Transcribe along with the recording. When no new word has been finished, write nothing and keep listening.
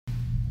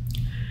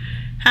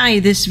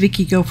Hi, this is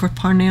Vicky Goforth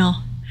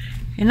Parnell,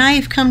 and I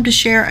have come to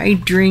share a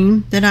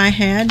dream that I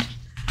had,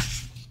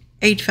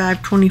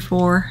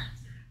 8/5/24.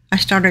 I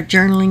started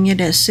journaling it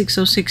at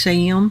 6:06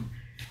 a.m.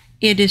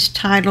 It is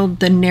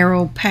titled The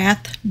Narrow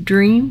Path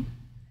Dream.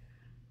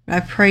 I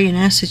pray and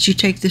ask that you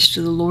take this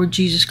to the Lord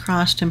Jesus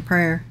Christ in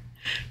prayer.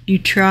 You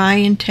try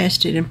and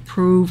test it and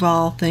prove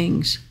all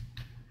things.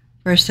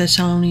 1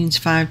 Thessalonians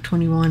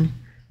 5:21.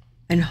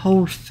 And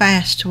hold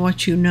fast to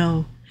what you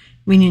know,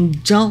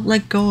 meaning don't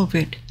let go of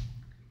it.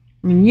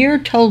 When you're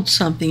told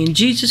something and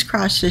Jesus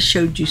Christ has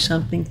showed you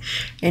something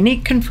and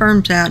it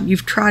confirms out,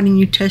 you've tried and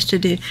you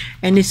tested it,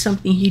 and it's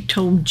something he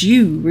told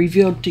you,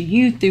 revealed to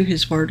you through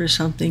his word or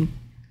something,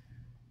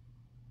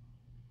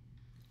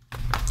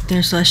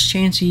 there's less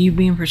chance of you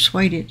being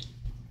persuaded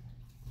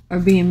or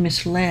being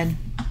misled.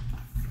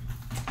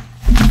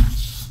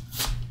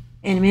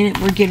 In a minute,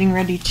 we're getting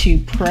ready to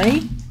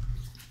pray.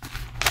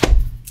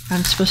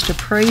 I'm supposed to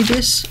pray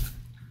this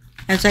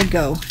as I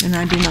go, and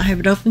I do not have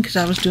it open because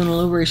I was doing a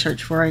little research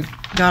before I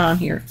got on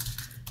here.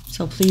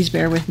 So please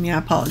bear with me. I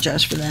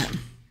apologize for that.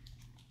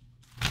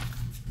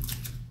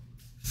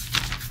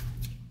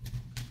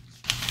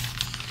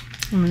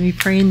 I'm going to be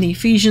praying the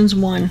Ephesians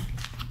 1.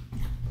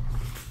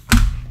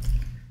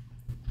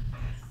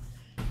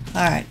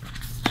 Alright.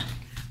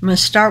 I'm going to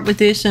start with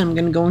this, and I'm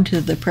going to go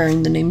into the prayer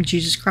in the name of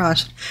Jesus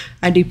Christ.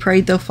 I do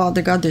pray, though,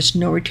 Father God, there's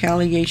no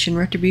retaliation,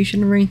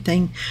 retribution, or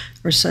anything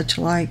or such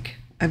like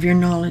of your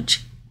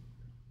knowledge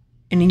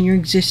and in your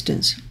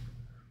existence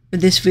for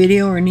this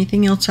video or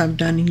anything else I've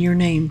done in your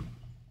name,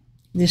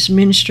 this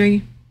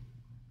ministry,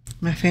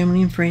 my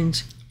family and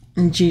friends,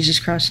 in Jesus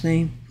Christ's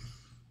name.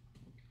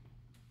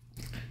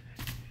 All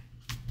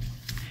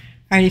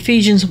right,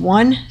 Ephesians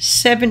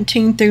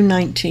 1:17 through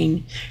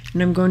 19,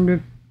 and I'm going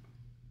to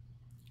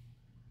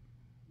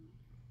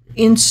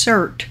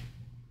insert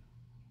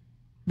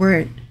where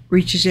it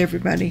reaches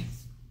everybody.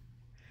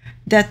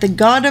 That the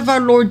God of our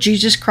Lord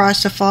Jesus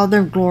Christ, the Father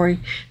of glory,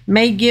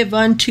 may give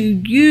unto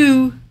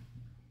you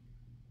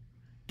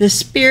the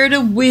spirit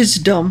of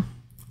wisdom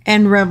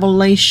and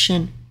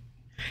revelation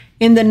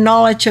in the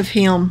knowledge of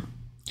him,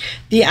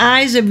 the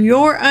eyes of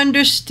your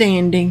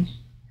understanding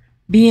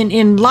being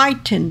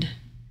enlightened,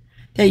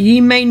 that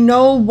ye may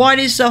know what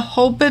is the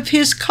hope of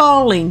his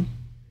calling,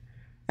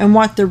 and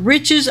what the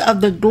riches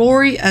of the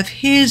glory of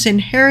his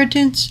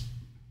inheritance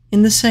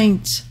in the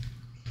saints,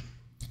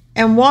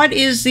 and what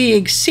is the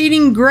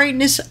exceeding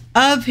greatness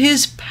of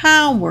his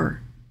power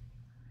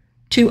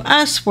to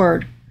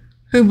usward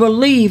who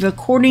believe,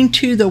 according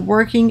to the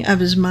working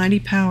of his mighty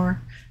power.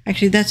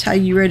 Actually, that's how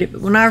you read it,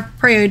 but when I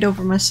prayed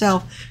over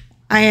myself,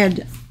 I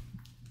had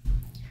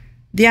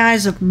the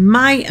eyes of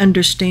my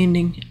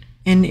understanding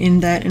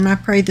in that, and I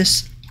pray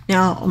this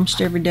now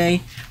almost every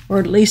day, or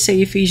at least say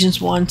Ephesians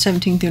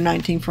 1:17 through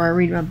 19 before I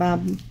read my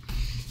Bible.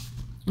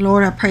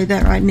 Lord, I pray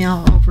that right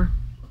now over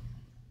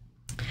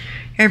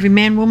every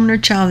man, woman, or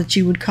child that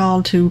you would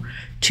call to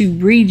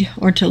read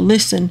or to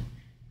listen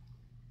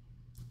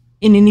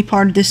in any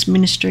part of this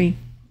ministry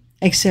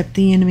except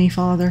the enemy,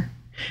 Father.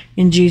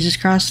 In Jesus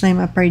Christ's name,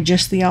 I pray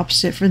just the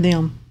opposite for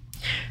them,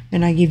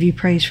 and I give you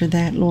praise for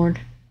that, Lord.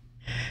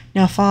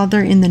 Now,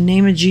 Father, in the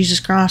name of Jesus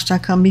Christ, I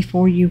come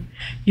before you.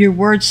 Your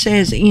word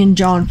says in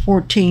John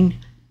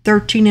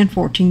 14:13 and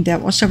 14,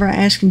 that whatsoever I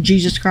ask in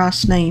Jesus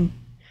Christ's name,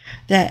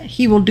 that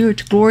he will do it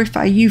to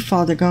glorify you,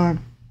 Father God.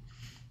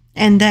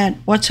 And that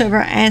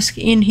whatsoever I ask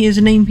in his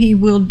name, he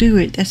will do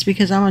it. That's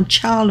because I'm a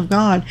child of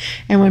God.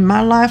 And when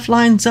my life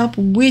lines up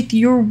with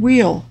your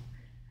will,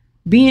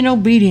 being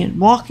obedient,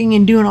 walking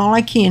and doing all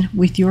I can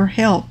with your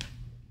help,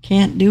 I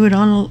can't do it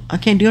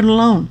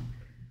alone,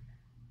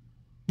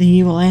 then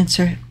you will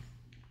answer it.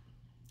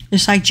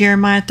 Just like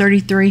Jeremiah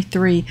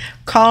 33:3,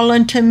 call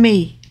unto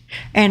me,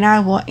 and I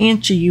will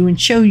answer you and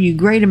show you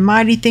great and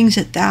mighty things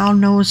that thou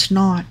knowest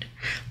not.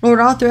 Lord,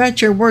 all throughout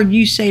your word,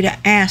 you say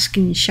to ask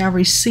and you shall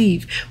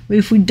receive.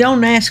 If we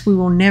don't ask, we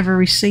will never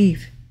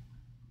receive.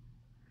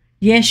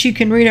 Yes, you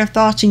can read our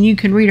thoughts and you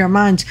can read our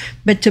minds,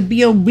 but to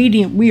be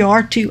obedient, we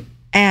are to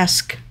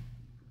ask.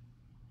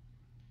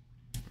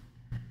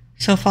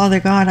 So, Father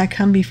God, I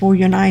come before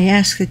you and I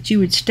ask that you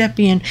would step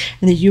in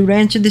and that you would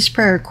answer this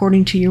prayer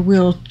according to your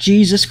will.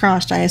 Jesus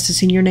Christ, I ask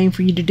this in your name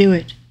for you to do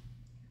it.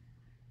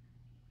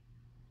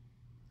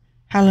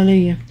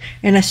 Hallelujah.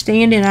 And I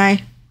stand and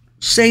I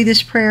say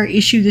this prayer,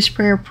 issue this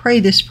prayer, pray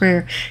this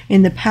prayer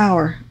in the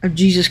power of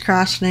Jesus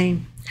Christ's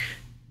name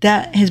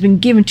that has been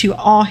given to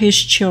all his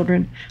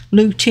children.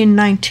 Luke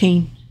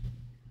 10:19.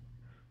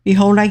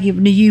 Behold, I give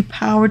unto you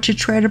power to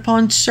tread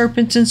upon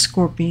serpents and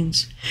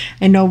scorpions,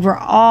 and over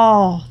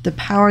all the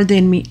power of the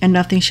enemy, and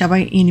nothing shall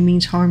by any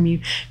means harm you.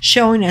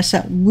 Showing us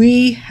that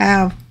we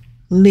have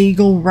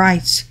legal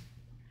rights,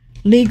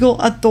 legal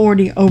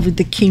authority over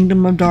the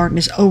kingdom of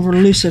darkness, over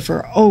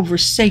Lucifer, over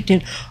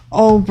Satan,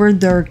 over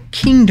their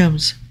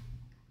kingdoms.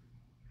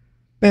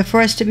 But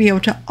for us to be able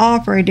to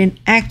operate and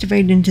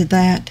activate into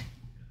that,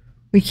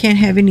 we can't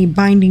have any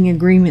binding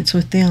agreements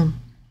with them.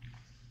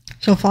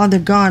 So, Father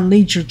God,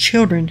 lead your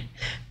children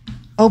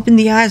Open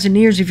the eyes and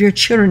ears of your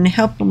children and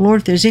help them,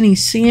 Lord. If there's any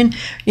sin,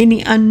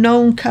 any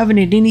unknown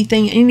covenant,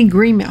 anything, any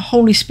agreement,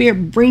 Holy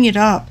Spirit, bring it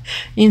up.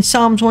 In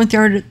Psalms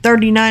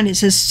 139, it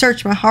says,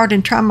 search my heart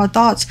and try my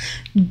thoughts.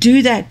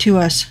 Do that to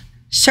us.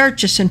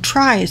 Search us and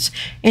try us.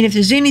 And if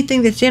there's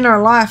anything that's in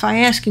our life, I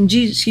ask in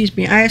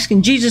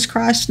Jesus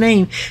Christ's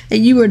name that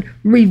you would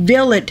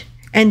reveal it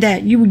and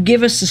that you would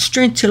give us the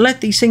strength to let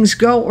these things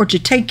go or to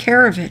take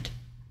care of it.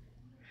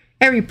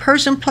 Every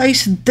person,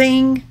 place,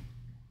 thing,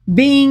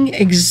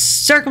 being,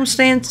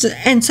 circumstance,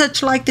 and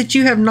such like that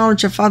you have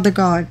knowledge of, Father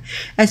God,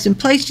 has been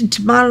placed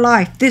into my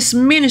life, this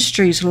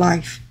ministry's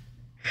life,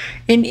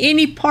 in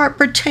any part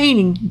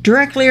pertaining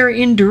directly or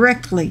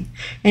indirectly,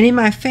 and in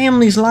my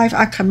family's life,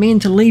 I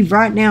command to leave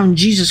right now in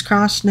Jesus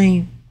Christ's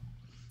name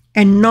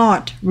and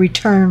not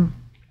return.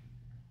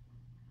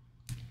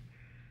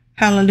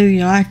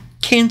 Hallelujah. I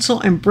cancel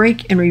and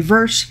break and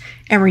reverse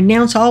and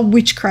renounce all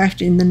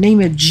witchcraft in the name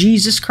of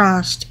Jesus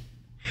Christ.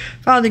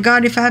 Father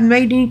God, if I've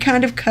made any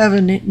kind of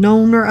covenant,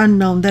 known or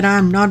unknown, that I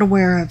am not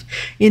aware of,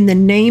 in the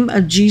name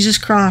of Jesus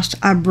Christ,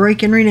 I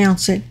break and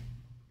renounce it,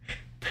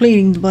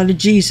 pleading the blood of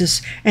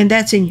Jesus. And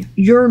that's in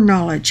your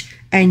knowledge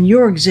and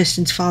your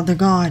existence, Father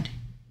God.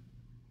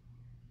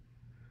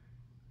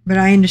 But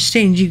I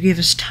understand you give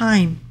us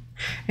time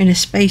and a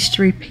space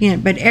to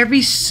repent. But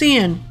every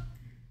sin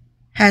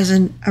has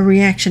a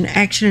reaction,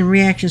 action and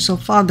reaction. So,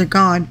 Father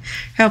God,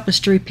 help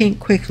us to repent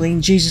quickly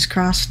in Jesus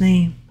Christ's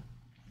name.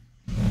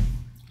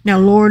 Now,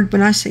 Lord,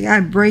 when I say I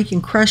break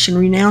and crush and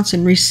renounce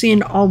and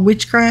rescind all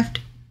witchcraft,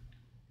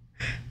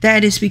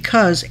 that is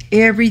because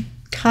every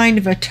kind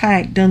of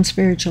attack done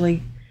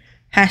spiritually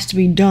has to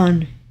be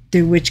done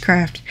through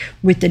witchcraft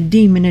with the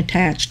demon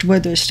attached.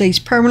 Whether it stays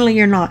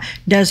permanently or not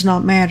does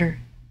not matter.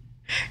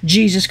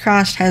 Jesus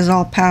Christ has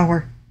all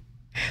power.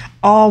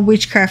 All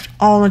witchcraft,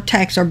 all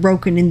attacks are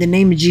broken in the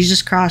name of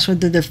Jesus Christ,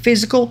 whether they're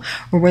physical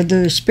or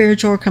whether they're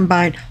spiritual or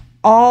combined.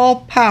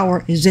 All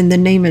power is in the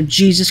name of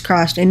Jesus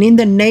Christ. And in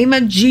the name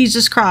of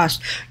Jesus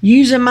Christ,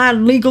 using my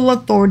legal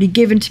authority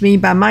given to me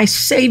by my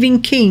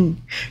saving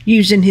King,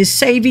 using his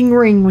saving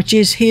ring, which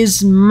is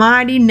his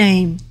mighty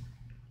name,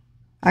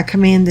 I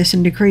command this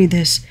and decree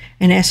this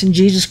and ask in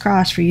Jesus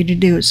Christ for you to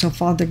do it, so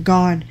Father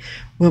God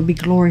will be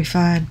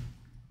glorified.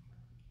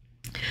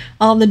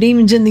 All the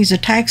demons in these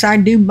attacks I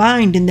do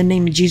bind in the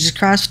name of Jesus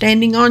Christ,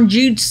 standing on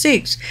Jude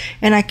 6,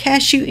 and I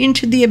cast you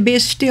into the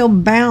abyss still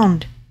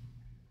bound.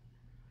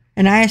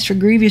 And I ask for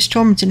grievous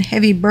torments and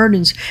heavy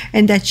burdens,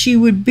 and that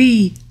you would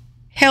be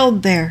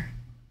held there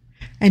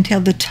until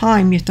the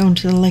time you're thrown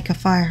to the lake of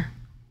fire.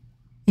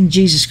 In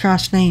Jesus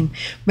Christ's name.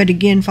 But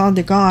again,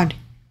 Father God,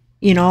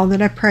 in all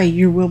that I pray,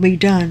 your will be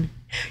done.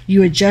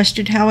 You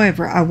adjusted,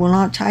 however, I will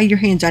not tie your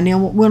hands. I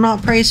will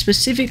not pray a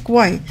specific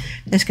way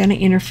that's going to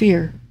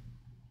interfere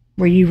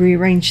where you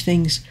rearrange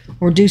things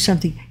or do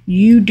something.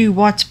 You do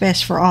what's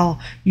best for all.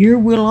 Your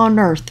will on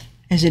earth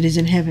as it is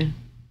in heaven.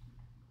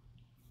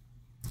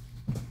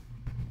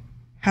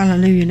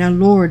 Hallelujah. Now,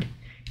 Lord,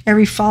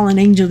 every fallen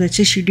angel that's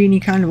issued any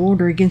kind of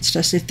order against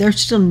us, if they're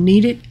still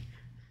needed,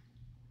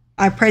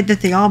 I pray that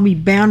they all be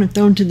bound and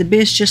thrown to the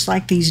abyss, just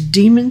like these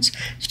demons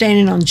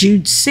standing on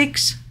Jude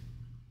 6.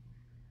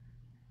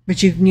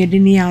 But you can get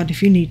any out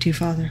if you need to,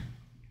 Father.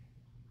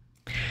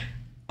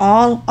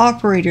 All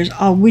operators,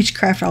 all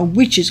witchcraft, all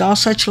witches, all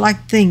such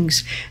like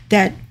things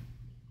that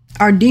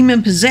are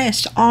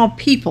demon-possessed, all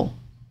people,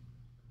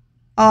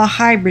 all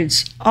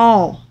hybrids,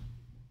 all.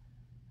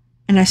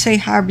 And I say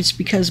hybrids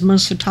because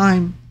most of the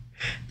time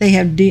they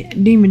have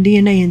demon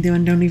DNA in them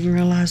and don't even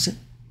realize it.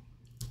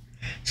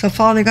 So,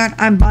 Father God,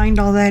 I bind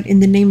all that in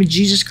the name of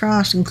Jesus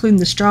Christ, including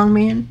the strong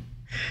man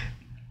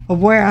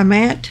of where I'm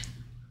at,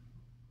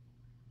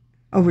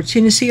 over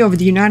Tennessee, over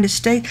the United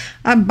States.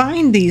 I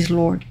bind these,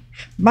 Lord.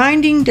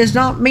 Binding does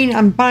not mean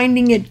I'm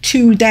binding it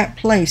to that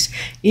place.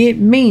 It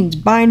means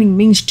binding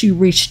means to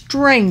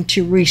restrain,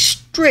 to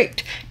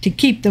restrict, to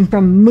keep them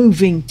from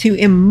moving, to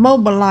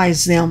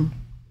immobilize them.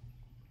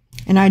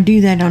 And I do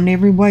that on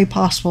every way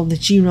possible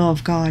that you know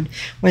of, God,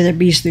 whether it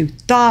be through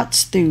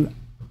thoughts, through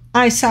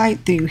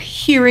eyesight, through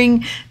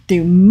hearing,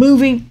 through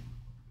moving.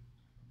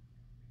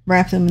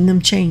 Wrap them in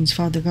them chains,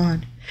 Father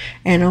God,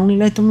 and only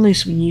let them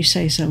loose when you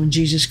say so, in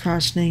Jesus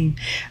Christ's name.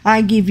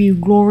 I give you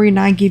glory and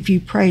I give you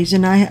praise.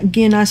 And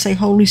I say,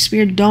 Holy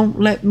Spirit, don't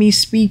let me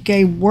speak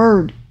a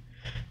word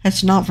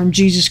that's not from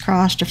Jesus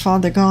Christ or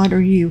Father God or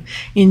you.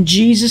 In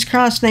Jesus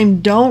Christ's name,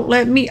 don't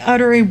let me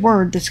utter a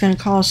word that's going to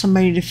cause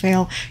somebody to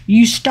fail.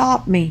 You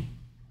stop me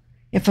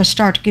if I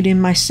start to get in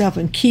myself,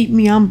 and keep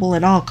me humble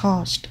at all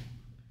cost.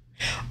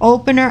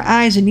 Open our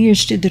eyes and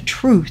ears to the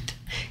truth.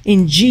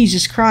 In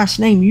Jesus Christ's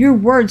name, your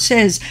word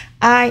says,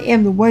 I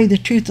am the way, the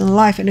truth, and the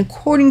life. And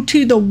according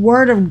to the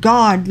word of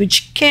God,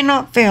 which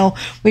cannot fail,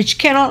 which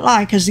cannot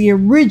lie, because the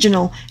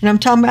original, and I'm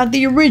talking about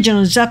the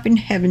original, is up in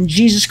heaven,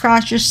 Jesus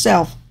Christ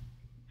yourself.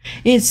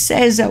 It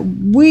says that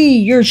we,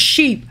 your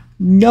sheep,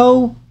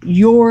 know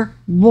your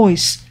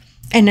voice,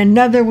 and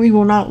another we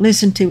will not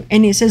listen to.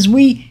 And it says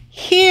we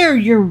hear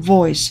your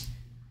voice.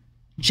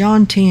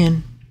 John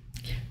 10,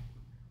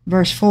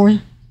 verse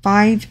 4,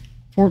 5,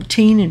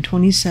 14, and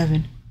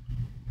 27.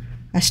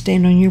 I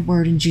stand on your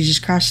word in Jesus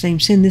Christ's name.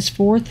 Send this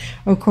forth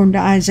according to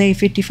Isaiah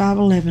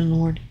 55:11,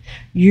 Lord.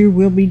 Your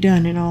will be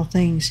done in all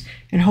things.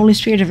 And Holy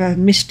Spirit, if I've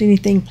missed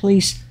anything,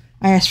 please,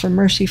 I ask for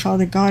mercy,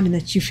 Father God, and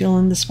that you fill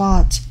in the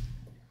spots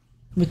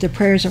with the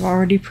prayers I've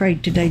already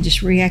prayed today.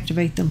 Just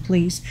reactivate them,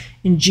 please,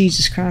 in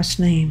Jesus Christ's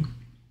name.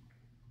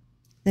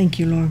 Thank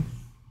you, Lord.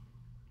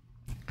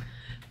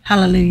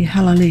 Hallelujah,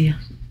 hallelujah.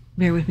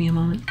 Bear with me a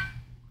moment.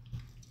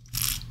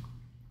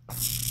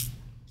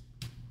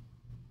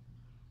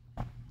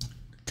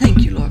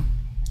 Thank you, Lord.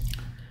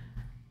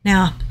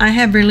 Now, I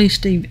have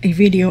released a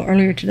video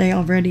earlier today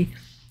already,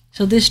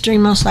 so this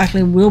stream most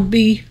likely will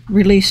be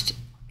released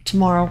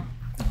tomorrow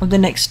or the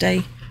next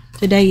day.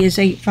 Today is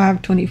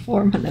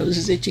 8/5/24. My nose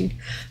is itching.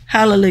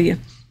 Hallelujah.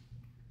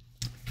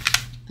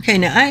 Okay,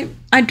 now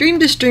I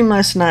dreamed this dream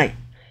last night.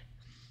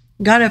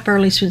 Got up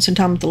early, spent some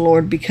time with the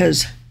Lord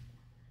because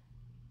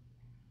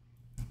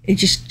it's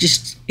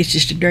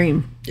just a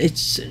dream.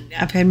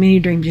 I've had many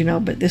dreams, you know,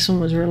 but this one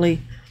was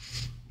really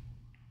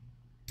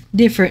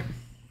different.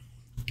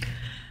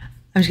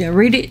 I'm just going to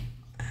read it.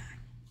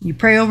 You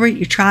pray over it.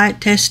 You try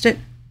it. Test it.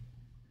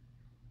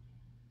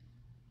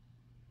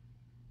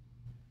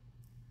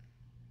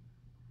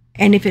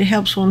 And if it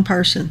helps one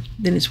person,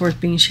 then it's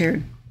worth being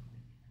shared.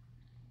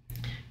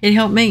 It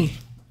helped me.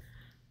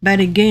 But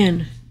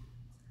again,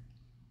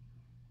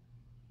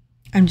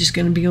 I'm just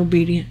going to be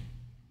obedient.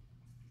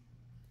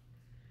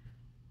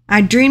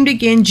 I dreamed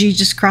again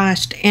Jesus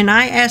Christ, and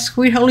I asked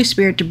sweet Holy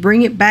Spirit to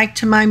bring it back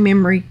to my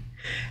memory.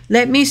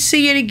 Let me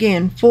see it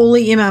again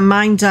fully in my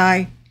mind's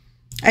eye,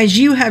 as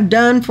you have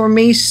done for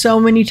me so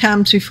many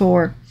times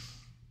before.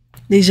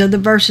 These are the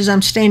verses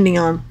I'm standing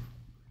on.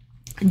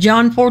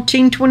 John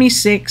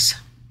 14:26,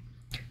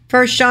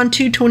 1 John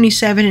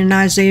 2:27, and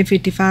Isaiah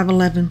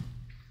 55:11.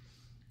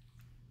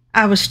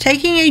 I was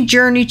taking a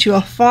journey to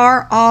a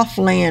far-off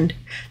land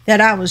that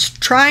I was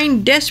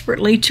trying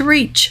desperately to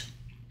reach.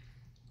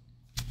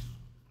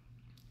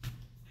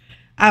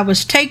 I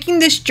was taking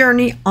this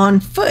journey on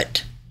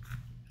foot,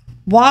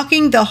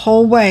 walking the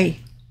whole way.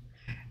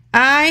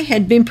 I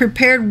had been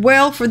prepared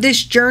well for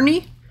this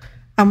journey.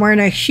 I'm wearing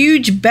a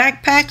huge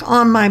backpack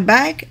on my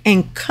back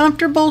and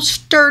comfortable,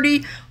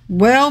 sturdy,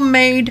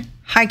 well-made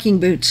hiking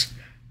boots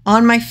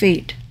on my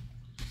feet.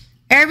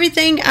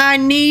 Everything I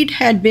need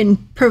had been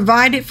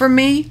provided for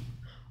me.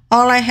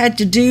 All I had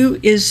to do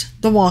is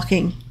the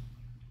walking.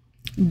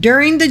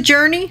 During the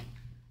journey,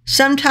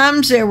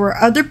 sometimes there were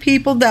other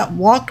people that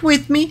walked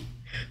with me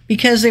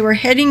because they were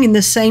heading in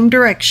the same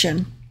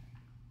direction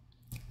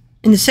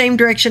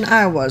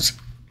I was.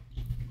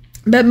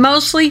 But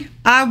mostly,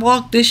 I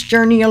walked this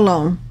journey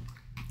alone.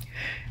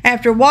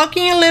 After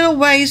walking a little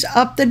ways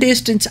up the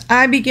distance,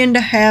 I began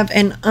to have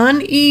an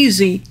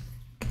uneasy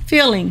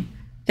feeling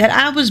that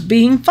I was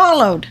being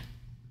followed.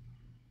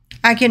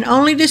 I can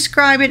only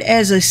describe it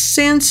as a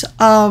sense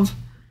of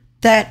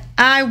that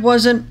I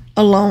wasn't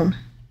alone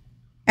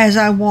as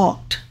I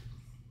walked.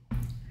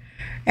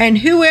 And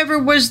whoever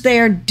was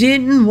there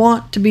didn't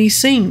want to be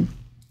seen.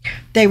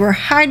 They were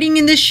hiding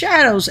in the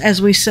shadows,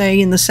 as we say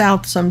in the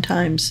South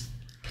sometimes.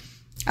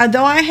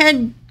 Although I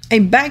had a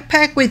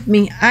backpack with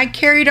me I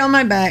carried on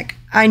my back,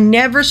 I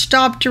never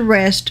stopped to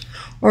rest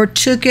or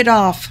took it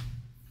off.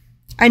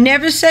 I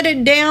never set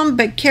it down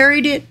but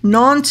carried it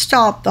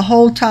non-stop the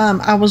whole time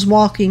I was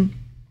walking.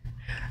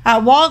 I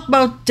walked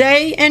both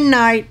day and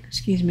night,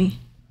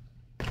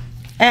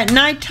 at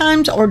night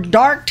times or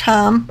dark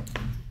time.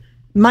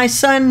 My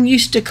son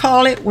used to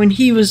call it when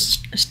he was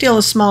still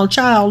a small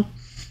child.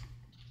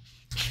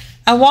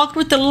 I walked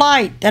with the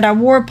light that I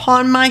wore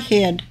upon my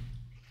head.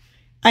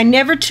 I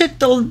never took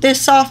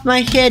this off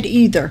my head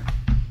either.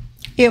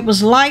 It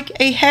was like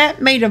a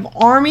hat made of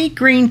army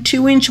green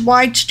 2-inch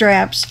wide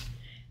straps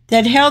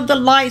that held the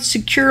light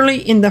securely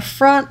in the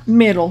front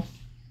middle.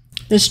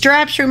 The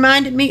straps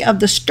reminded me of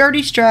the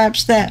sturdy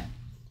straps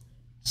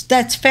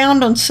that's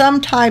found on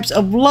some types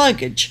of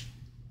luggage.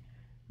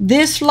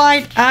 This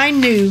light, I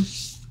knew,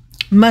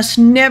 must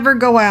never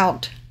go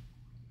out.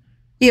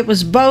 It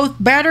was both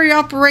battery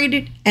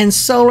operated and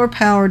solar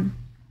powered.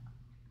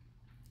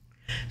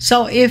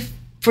 So if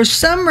for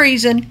some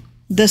reason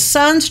the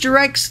sun's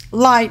direct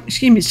light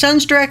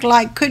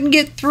couldn't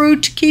get through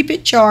to keep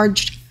it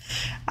charged,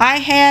 I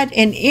had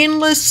an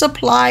endless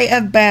supply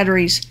of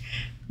batteries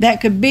that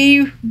could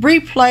be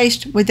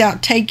replaced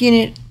without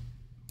taking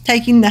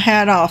the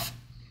hat off.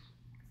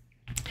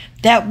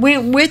 That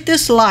went with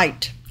this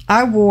light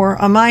I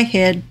wore on my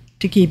head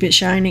to keep it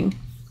shining.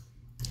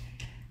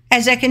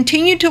 As I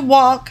continued to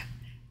walk,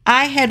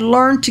 I had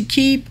learned to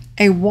keep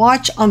a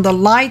watch on the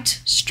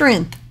light's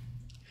strength.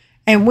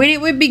 And when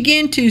it would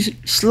begin to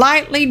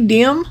slightly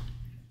dim,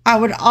 I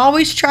would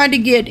always try to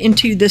get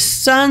into the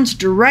sun's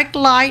direct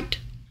light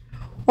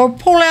or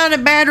pull out a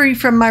battery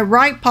from my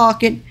right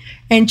pocket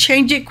and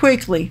change it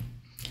quickly.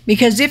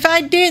 Because if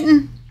I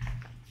didn't,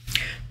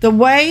 the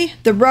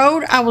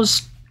road I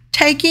was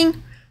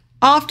taking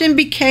often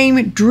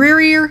became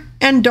drearier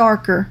and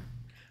darker,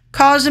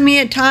 causing me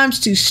at times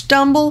to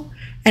stumble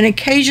and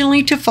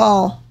occasionally to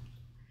fall.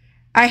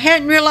 I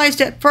hadn't realized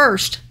at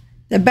first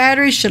The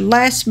battery should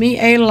last me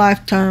a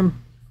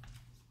lifetime.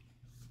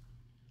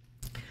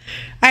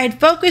 I had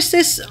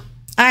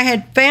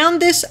found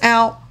this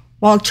out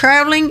while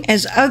traveling,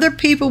 as other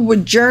people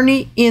would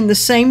journey in the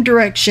same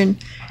direction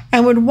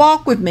and would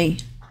walk with me.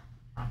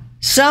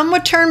 Some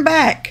would turn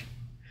back,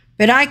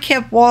 but I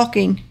kept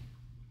walking.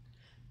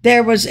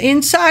 There was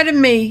inside of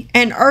me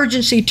an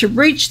urgency to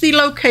reach the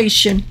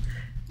location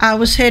I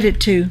was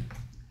headed to.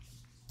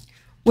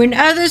 When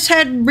others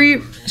had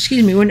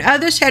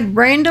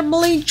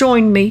randomly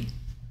joined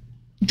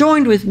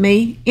with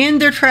me in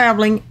their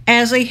traveling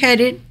as they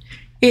headed,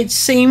 it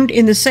seemed,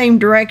 in the same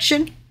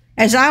direction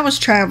as I was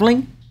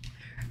traveling,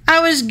 I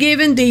was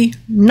given the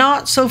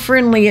not so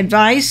friendly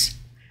advice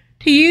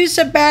to use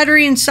the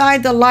battery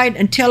inside the light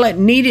until it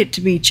needed to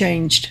be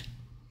changed,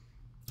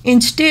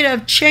 instead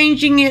of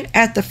changing it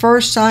at the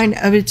first sign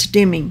of its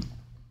dimming.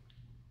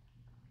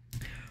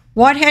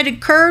 What had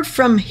occurred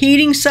from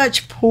heeding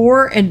such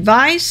poor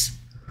advice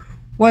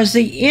was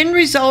the end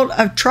result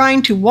of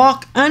trying to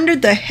walk under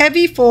the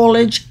heavy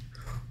foliage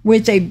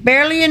with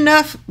barely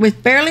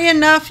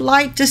enough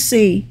light to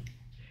see,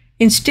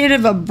 instead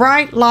of a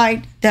bright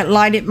light that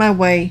lighted my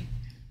way,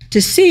 to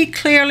see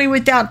clearly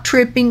without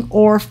tripping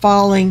or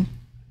falling.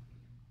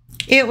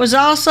 It was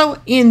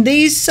also in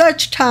these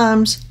such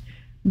times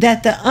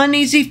that the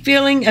uneasy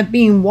feeling of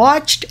being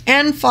watched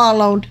and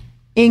followed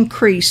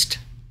increased.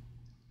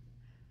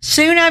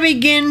 Soon I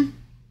began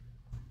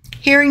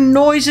hearing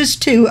noises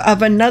too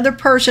of another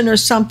person or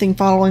something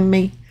following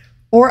me,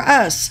 or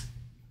us,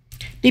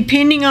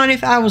 depending on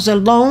if I was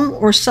alone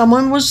or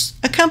someone was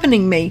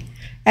accompanying me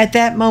at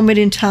that moment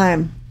in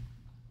time.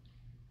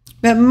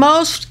 But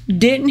most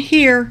didn't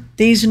hear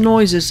these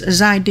noises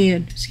as I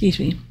did. Excuse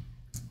me.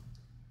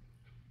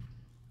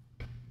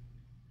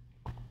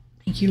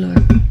 Thank you,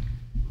 Lord.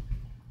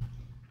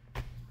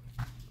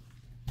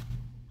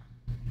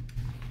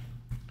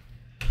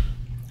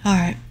 All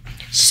right.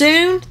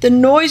 Soon the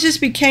noises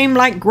became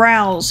like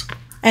growls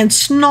and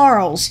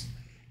snarls.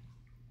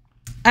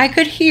 I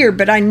could hear,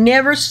 but I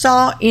never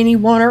saw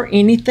anyone or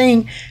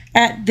anything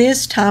at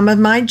this time of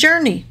my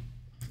journey.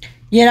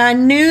 Yet I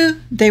knew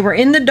they were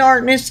in the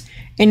darkness,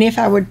 and if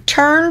I would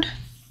turn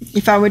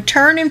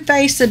and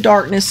face the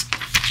darkness,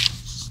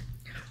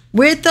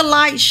 with the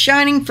light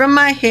shining from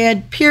my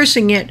head,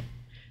 piercing it,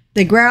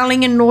 the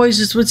growling and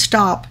noises would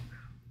stop,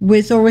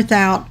 with or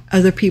without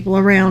other people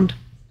around.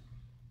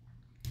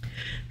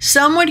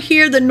 Some would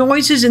hear the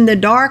noises in the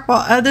dark,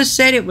 while others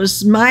said it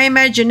was my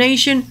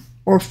imagination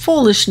or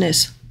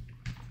foolishness.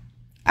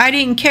 I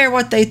didn't care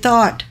what they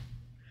thought,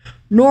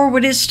 nor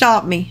would it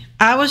stop me.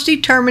 I was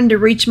determined to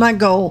reach my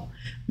goal,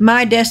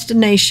 my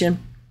destination,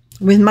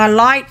 with my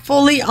light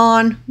fully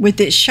on,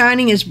 with it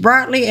shining as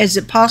brightly as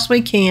it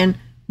possibly can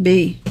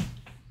be.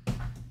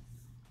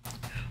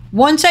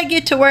 Once I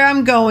get to where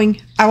I'm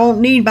going, I won't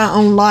need my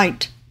own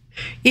light.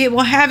 It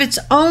will have its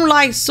own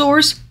light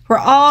source for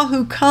all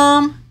who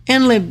come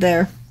and live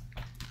there.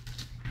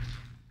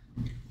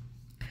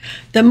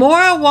 The more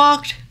I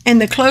walked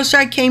and the closer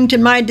I came to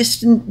my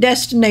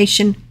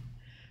destination,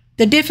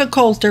 the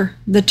difficulter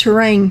the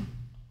terrain.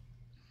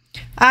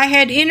 I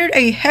had entered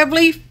a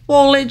heavily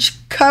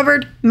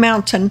foliage-covered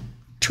mountain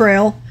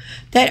trail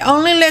that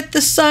only let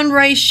the sun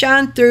rays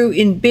shine through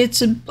in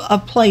bits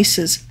of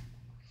places.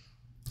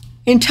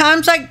 In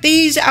times like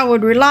these, I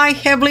would rely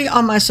heavily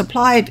on my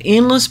supply of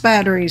endless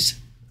batteries.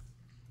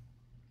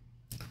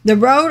 The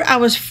road I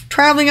was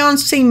traveling on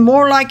seemed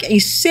more like a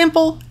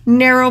simple,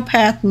 narrow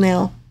path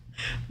now,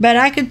 but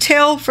I could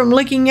tell from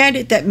looking at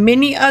it that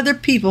many other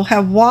people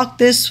have walked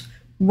this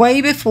way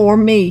before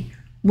me,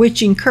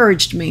 which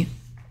encouraged me.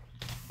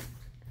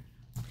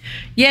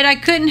 Yet I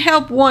couldn't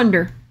help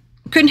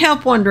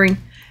wondering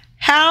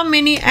how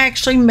many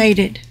actually made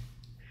it.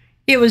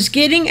 It was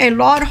getting a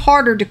lot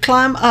harder to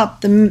climb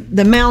up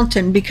the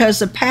mountain because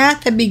the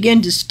path had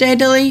begun to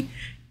steadily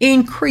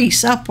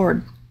increase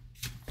upward.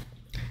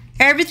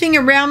 Everything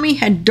around me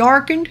had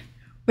darkened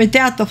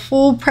without the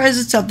full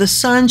presence of the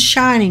sun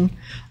shining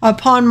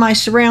upon my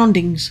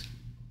surroundings.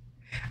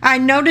 I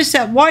noticed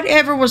that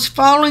whatever was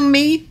following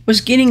me was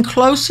getting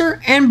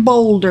closer and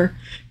bolder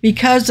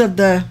because of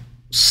the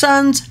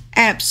sun's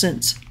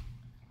absence.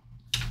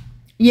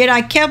 Yet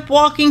I kept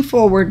walking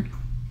forward,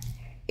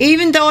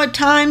 even though at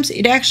times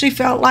it actually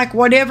felt like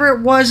whatever it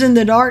was in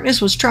the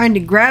darkness was trying to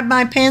grab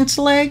my pants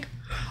leg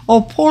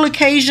or pull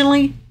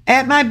occasionally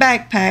at my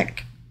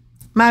backpack.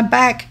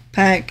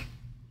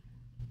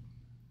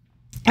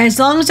 As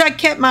long as I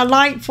kept my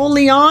light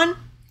fully on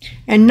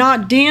and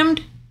not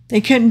dimmed, they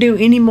couldn't do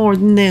any more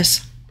than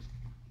this.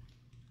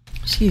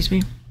 Excuse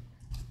me.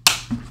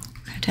 I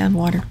had to have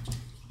water.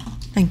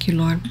 Thank you,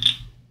 Lord.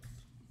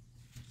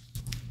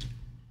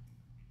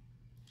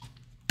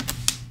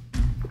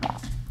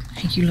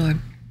 Thank you, Lord.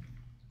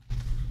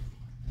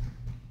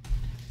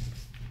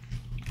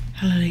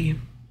 Hallelujah.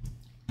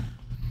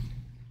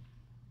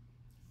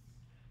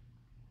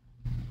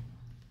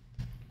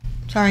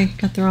 Sorry,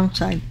 got the wrong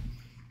side.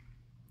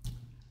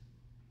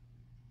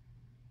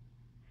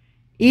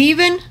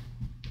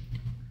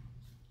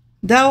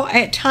 though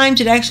at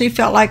times it actually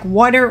felt like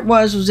whatever it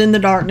was in the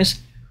darkness,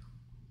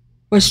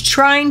 was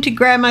trying to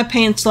grab my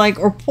pants leg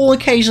or pull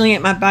occasionally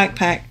at my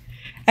backpack.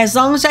 As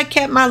long as I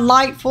kept my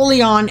light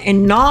fully on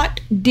and not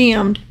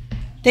dimmed,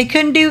 they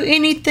couldn't do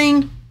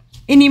anything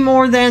any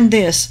more than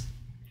this.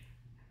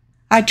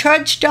 I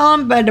trudged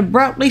on, but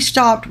abruptly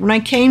stopped when I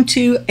came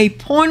to a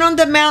point on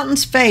the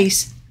mountain's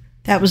face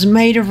that was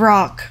made of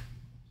rock.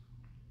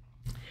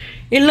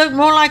 It looked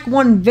more like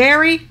one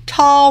very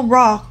tall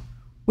rock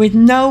with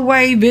no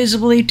way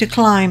visibly to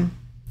climb.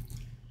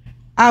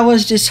 I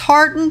was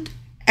disheartened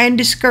and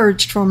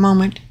discouraged for a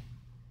moment.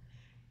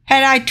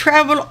 Had I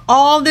traveled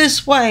all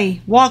this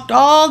way, walked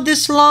all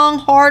this long,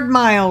 hard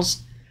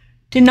miles,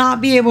 to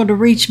not be able to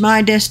reach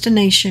my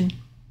destination?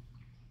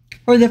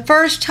 For the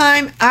first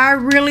time, I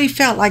really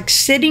felt like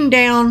sitting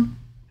down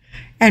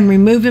and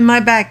removing my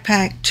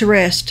backpack to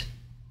rest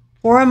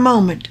for a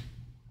moment,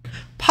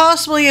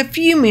 possibly a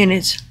few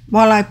minutes,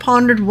 while I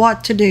pondered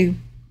what to do.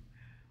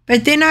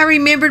 But then I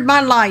remembered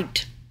my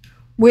light.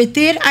 With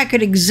it, I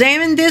could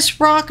examine this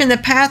rock and the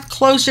path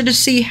closer to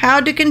see how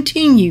to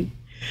continue,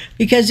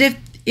 because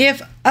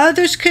if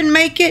others could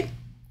make it,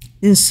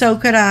 then so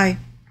could I.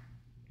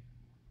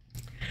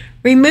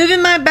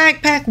 Removing my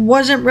backpack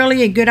wasn't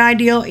really a good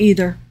idea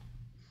either,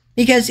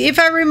 because if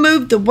I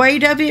removed the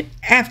weight of it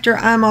after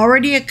I'm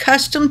already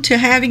accustomed to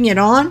having it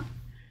on,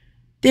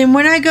 then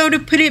when I go to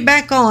put it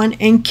back on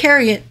and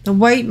carry it, the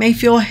weight may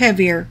feel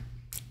heavier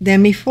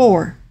than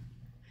before.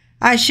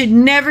 I should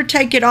never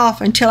take it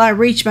off until I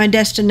reach my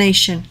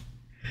destination.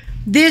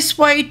 This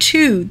way,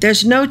 too,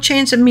 there's no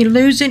chance of me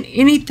losing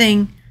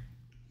anything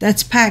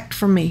that's packed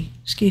for me.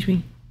 Excuse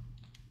me.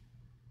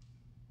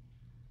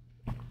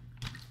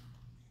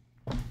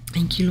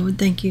 Thank you, Lord.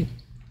 Thank you.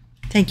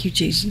 Thank you,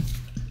 Jesus.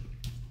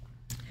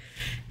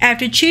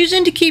 After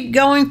choosing to keep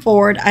going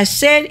forward, I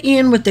set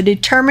in with a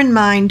determined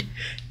mind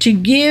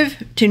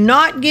to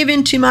not give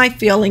in to my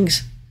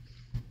feelings.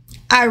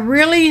 I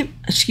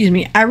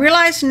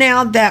realize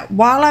now that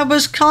while I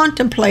was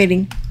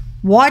contemplating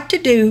what to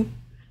do,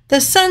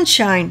 the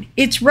sunshine,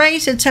 its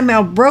rays had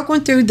somehow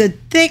broken through the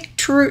thick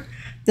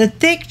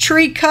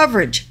tree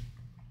coverage.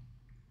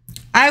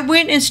 I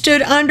went and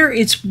stood under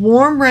its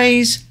warm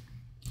rays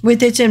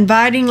with its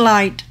inviting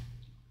light.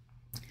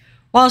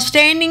 While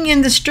standing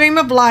in the stream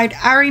of light,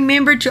 I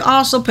remembered to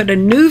also put a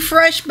new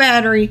fresh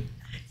battery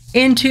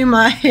into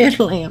my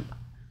headlamp.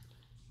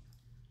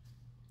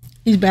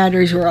 These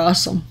batteries were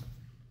awesome.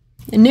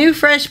 A new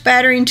fresh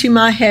battery into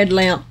my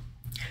headlamp.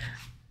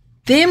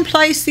 Then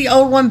place the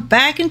old one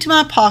back into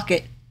my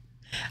pocket.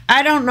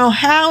 I don't know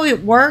how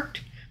it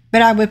worked,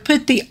 but I would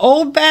put the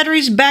old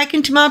batteries back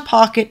into my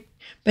pocket,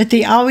 but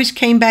they always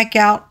came back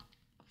out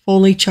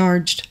fully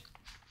charged.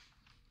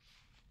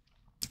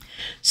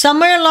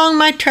 Somewhere along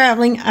my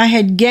traveling, I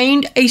had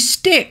gained a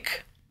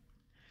stick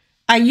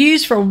I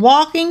used for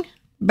walking,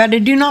 but I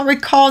do not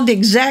recall the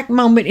exact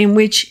moment in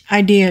which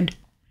I did.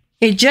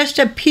 It just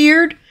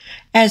appeared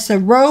as the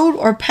road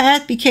or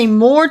path became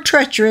more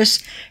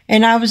treacherous,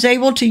 and I was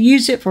able to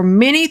use it for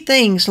many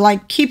things,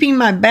 like keeping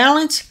my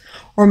balance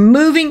or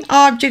moving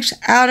objects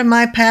out of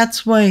my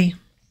path's way.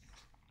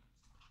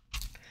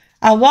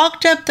 I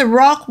walked up the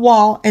rock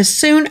wall as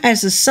soon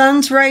as the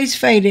sun's rays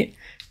faded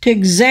to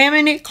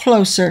examine it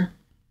closer.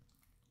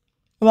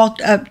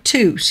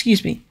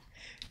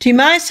 To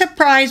my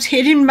surprise,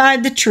 hidden by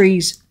the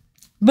trees,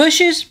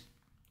 bushes,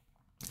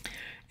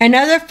 and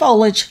other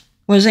foliage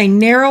was a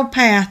narrow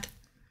path,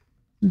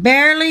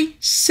 barely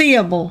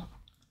seeable,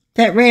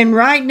 that ran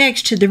right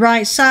next to the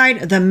right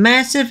side of the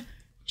massive,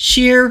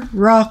 sheer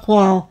rock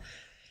wall.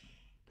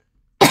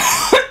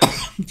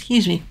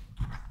 Excuse me.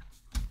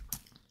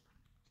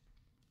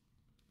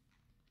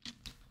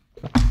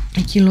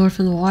 Thank you, Lord,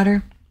 for the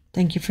water.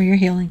 Thank you for your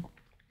healing.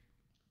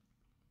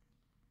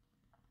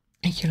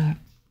 Thank you, Lord.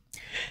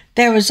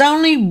 There was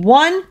only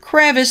one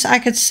crevice I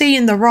could see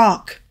in the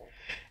rock,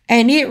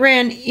 and it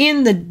ran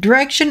in the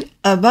direction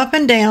of up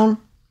and down.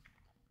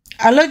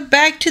 I looked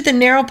back to the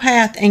narrow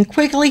path and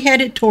quickly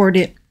headed toward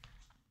it.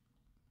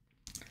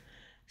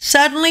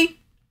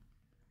 Suddenly,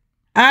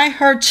 I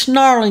heard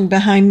snarling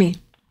behind me.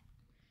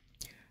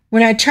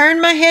 When I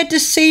turned my head to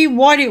see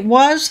what it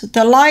was,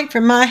 the light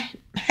from my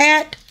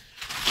hat...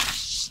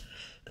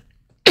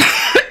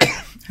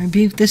 I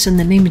rebuke this in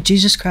the name of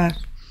Jesus Christ.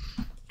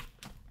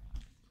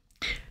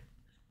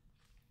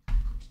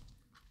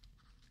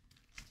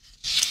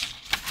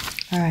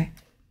 All right.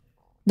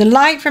 The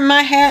light from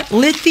my hat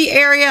lit the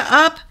area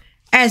up.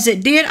 As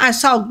it did, I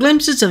saw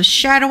glimpses of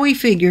shadowy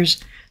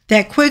figures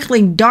that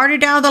quickly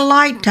darted out of the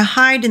light to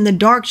hide in the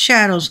dark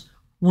shadows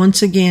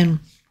once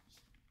again.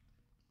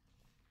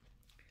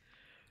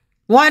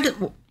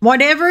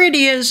 Whatever it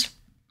is,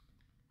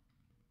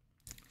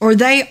 or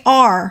they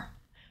are,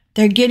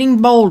 they're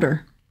getting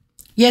bolder.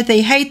 Yet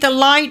they hate the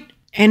light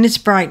and its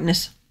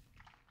brightness.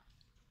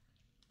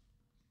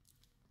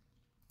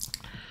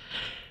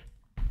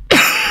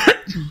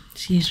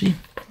 Excuse me.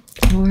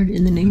 Lord,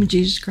 in the name of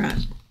Jesus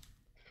Christ.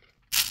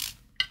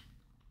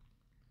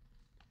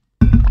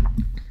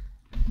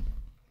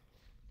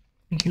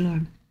 Thank you,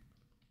 Lord.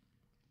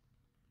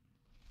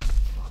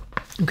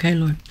 Okay,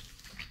 Lord.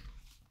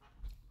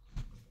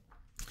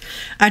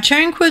 I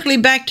turned quickly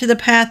back to the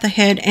path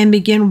ahead and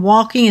began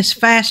walking as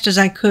fast as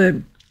I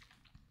could.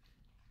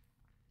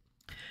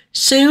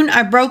 Soon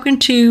I broke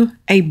into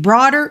a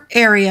broader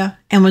area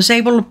and was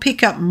able to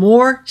pick up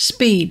more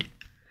speed.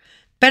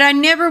 But I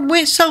never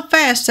went so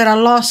fast that I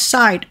lost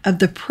sight of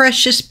the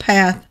precious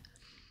path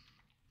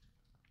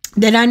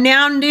that I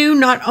now knew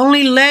not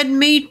only leads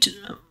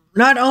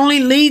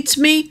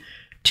me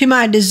to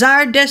my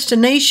desired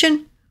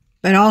destination,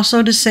 but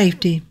also to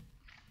safety.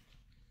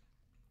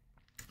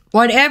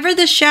 Whatever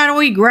the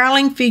shadowy,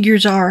 growling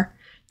figures are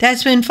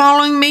that's been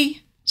following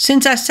me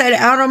since I set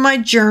out on my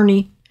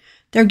journey,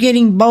 they're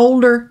getting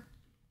bolder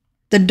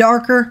the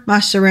darker my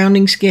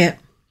surroundings get.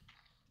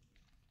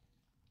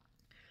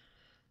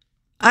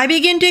 I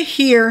begin to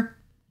hear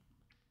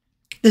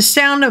the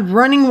sound of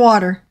running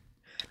water,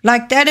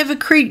 like that of a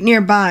creek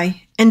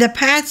nearby, and the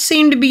path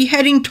seemed to be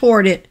heading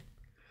toward it.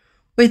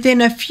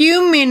 Within a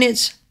few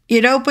minutes,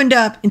 it opened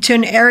up into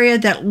an area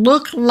that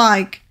looked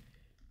like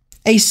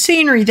a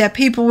scenery that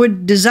people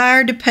would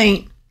desire to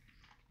paint.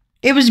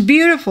 It was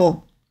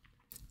beautiful.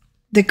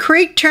 The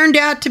creek turned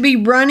out to be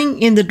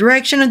running in the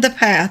direction of the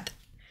path,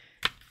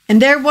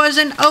 and there was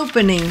an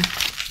opening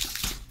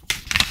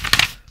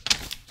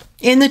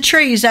in the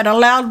trees that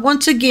allowed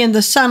once again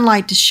the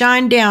sunlight to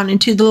shine down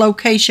into the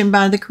location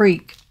by the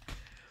creek.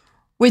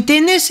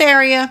 Within this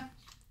area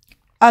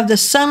of the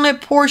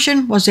sunlit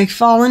portion was a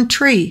fallen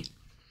tree.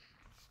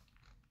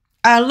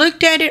 I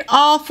looked at it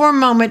all for a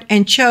moment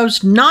and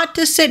chose not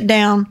to sit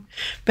down,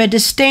 but to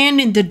stand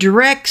in the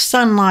direct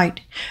sunlight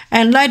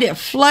and let it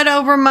flood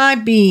over my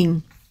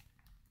being.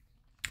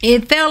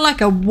 It felt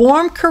like a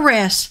warm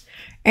caress,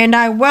 and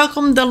I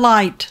welcomed the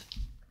light.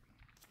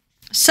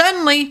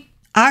 Suddenly,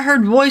 I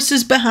heard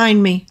voices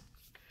behind me.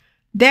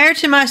 There,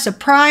 to my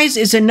surprise,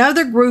 is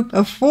another group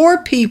of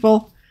 4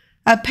 people,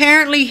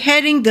 apparently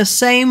heading the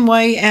same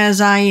way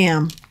as I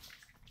am.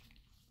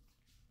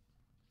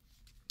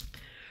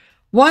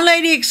 One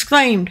lady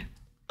exclaimed,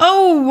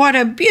 "Oh, what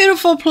a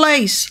beautiful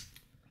place!"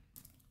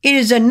 It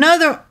is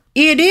another,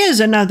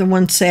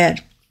 one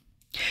said.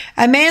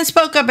 A man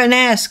spoke up and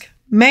asked,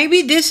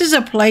 "Maybe this is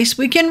a place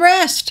we can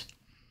rest."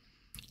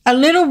 "A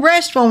little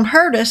rest won't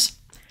hurt us."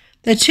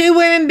 The 2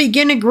 women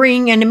began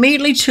agreeing and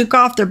immediately took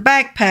off their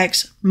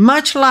backpacks,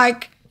 much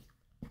like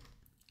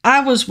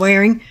I was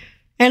wearing,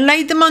 and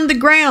laid them on the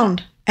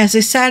ground as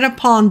they sat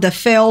upon the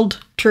felled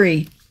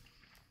tree.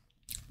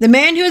 The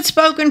man who had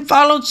spoken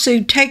followed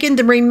suit, taking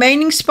the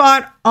remaining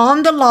spot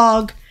on the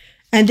log,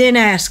 and then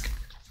asked,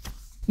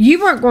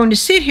 "You weren't going to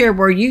sit here,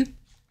 were you?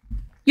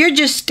 You're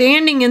just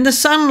standing in the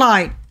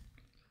sunlight."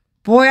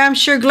 "Boy, I'm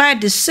sure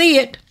glad to see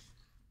it."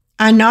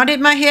 I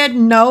nodded my head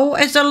no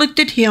as I looked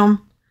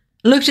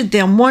at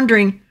them,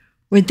 wondering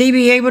would they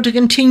be able to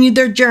continue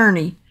their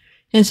journey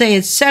since they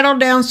had settled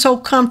down so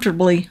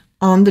comfortably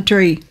on the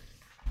tree.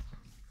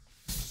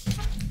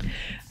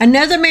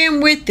 Another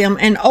man with them,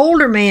 an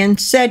older man,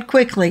 said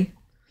quickly,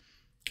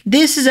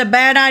 "This is a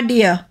bad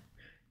idea.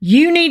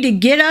 You need to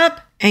get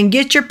up and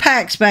get your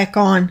packs back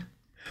on.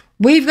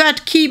 We've got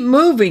to keep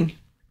moving.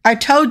 I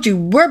told you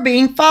we're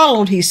being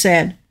followed," he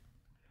said.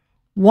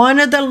 One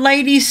of the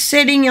ladies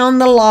sitting on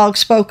the log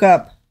spoke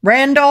up.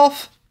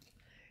 "Randolph,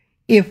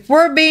 if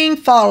we're being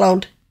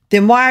followed,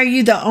 then why are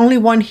you the only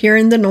one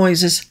hearing the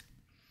noises?"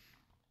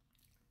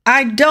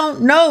 "I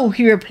don't know,"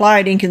 he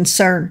replied in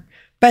concern,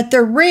 "but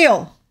they're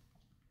real."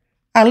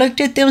 I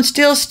looked at them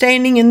still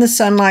standing in the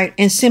sunlight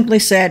and simply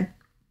said,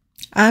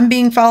 "I'm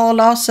being followed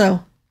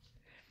also.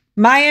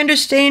 My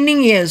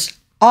understanding is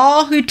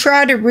all who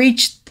try to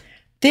reach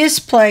this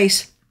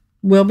place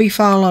will be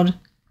followed."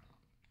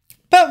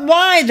 "But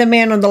why?" the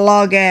man on the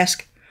log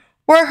asked.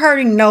 "We're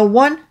hurting no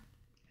one.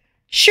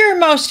 Sure,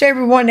 most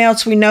everyone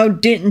else we know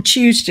didn't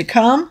choose to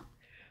come,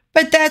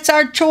 but that's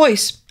our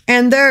choice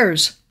and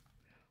theirs.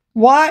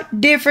 What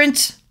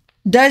difference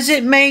does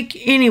it make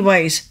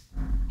anyways?"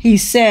 he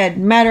said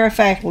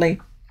matter-of-factly.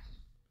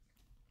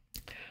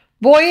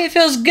 "Boy, it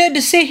feels good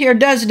to sit here,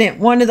 doesn't it?"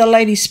 one of the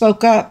ladies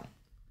spoke up.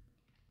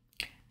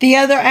 The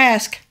other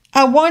asked,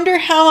 "I wonder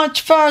how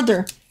much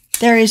farther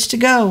there is to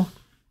go."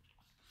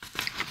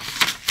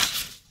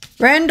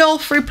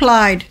 Randolph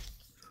replied,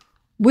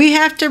 "We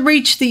have to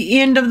reach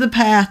the end of the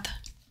path.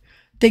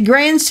 The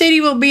grand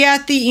city will be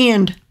at the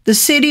end, the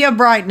city of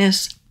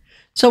brightness.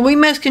 So we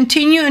must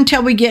continue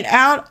until we get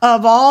out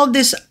of all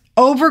this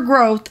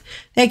overgrowth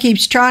that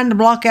keeps trying to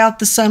block out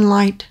the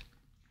sunlight."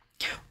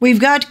 "We've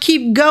got to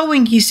keep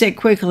going," he said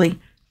quickly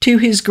to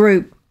his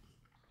group.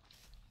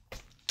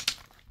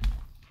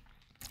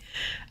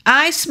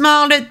 I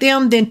smiled at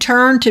them, then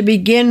turned to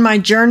begin my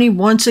journey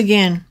once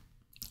again.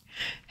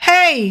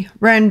 "Hey,"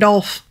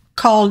 Randolph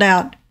called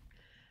out.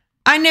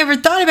 "I never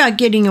thought about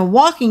getting a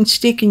walking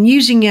stick and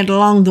using it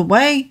along the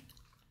way."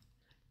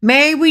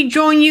 "May we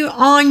join you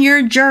on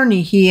your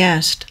journey?" he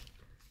asked.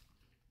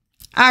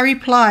 I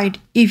replied,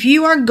 "If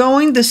you are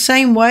going the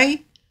same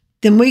way,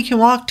 then we can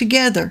walk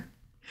together.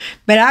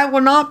 But I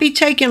will not be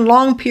taking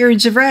long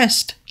periods of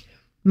rest.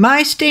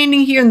 My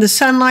standing here in the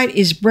sunlight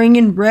is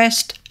bringing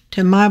rest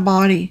to my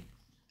body.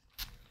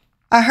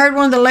 I heard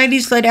one of the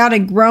ladies let out a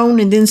groan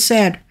and then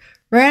said,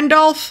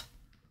 "Randolph,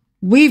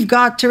 we've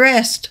got to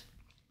rest."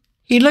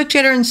 He looked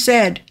at her and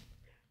said,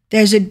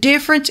 "There's a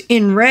difference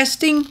in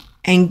resting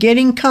and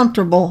getting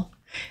comfortable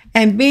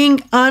and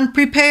being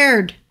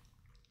unprepared.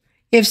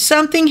 If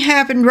something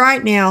happened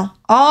right now,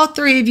 all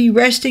three of you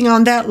resting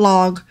on that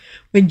log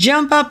would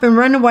jump up and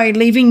run away,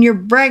 leaving your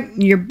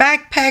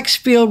backpacks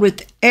filled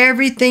with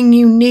everything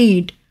you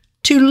need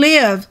to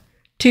live,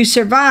 to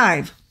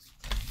survive.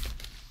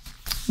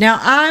 Now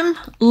I'm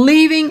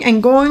leaving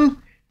and going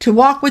to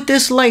walk with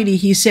this lady,"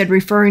 he said,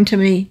 referring to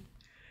me.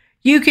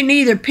 "You can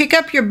either pick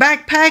up your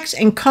backpacks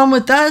and come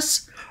with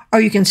us, or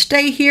you can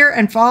stay here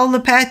and follow the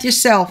path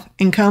yourself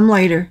and come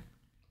later."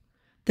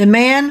 The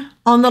man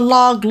on the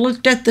log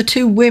looked at the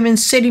two women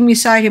sitting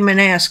beside him and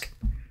asked,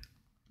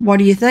 "What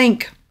do you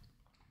think?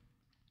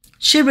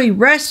 Should we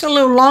rest a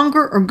little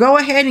longer or go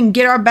ahead and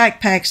get our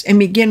backpacks and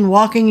begin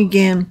walking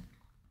again?"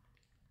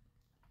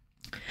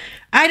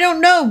 "I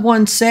don't know,"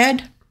 one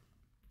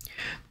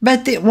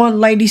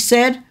lady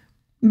said,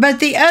 but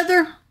the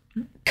other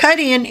cut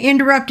in,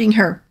 interrupting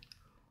her.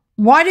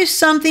 "What if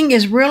something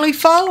is really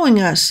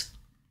following us?"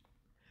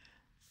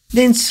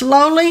 They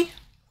slowly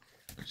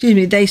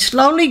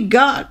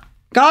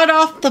got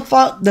off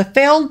the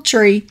felled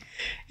tree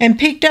and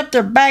picked up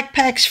their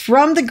backpacks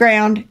from the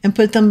ground and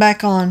put them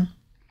back on.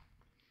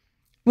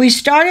 We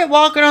started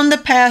walking on the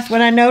path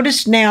when I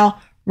noticed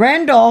now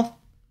Randolph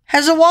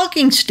has a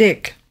walking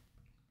stick.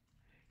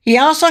 He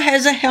also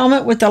has a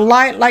helmet with a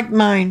light like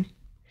mine.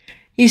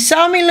 He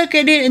saw me look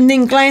at it and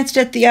then glanced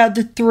at the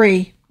other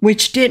three,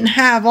 which didn't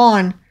have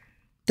on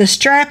the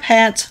strap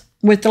hats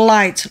with the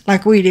lights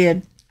like we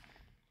did.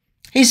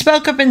 He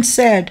spoke up and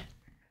said,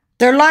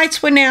 "Their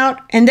lights went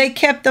out and they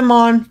kept them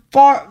on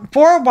for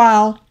a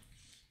while,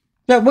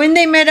 but when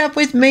they met up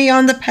with me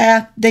on the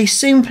path, they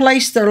soon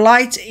placed their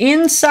lights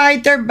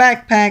inside their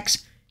backpacks,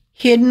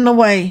 hidden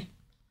away.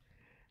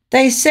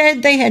 They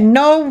said they had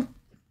no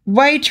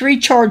way to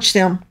recharge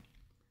them."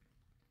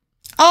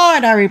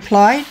 "Odd," I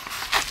replied.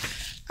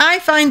 "I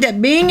find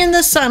that being in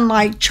the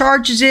sunlight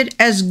charges it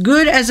as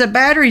good as the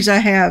batteries I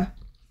have.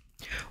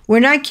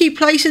 When I keep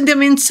placing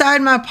them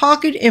inside my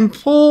pocket and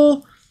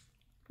pull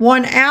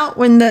one out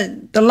when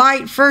the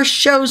light first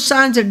shows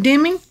signs of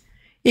dimming,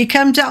 it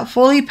comes out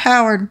fully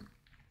powered.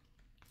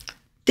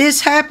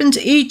 This happens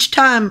each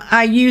time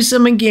I use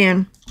them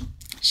again."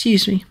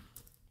 Excuse me.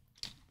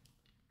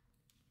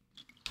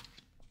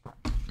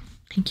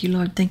 Thank you,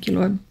 Lord. Thank you,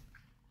 Lord.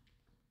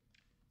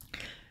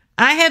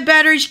 "I have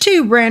batteries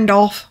too,"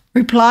 Randolph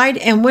replied,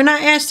 "and when I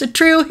asked the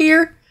trio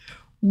here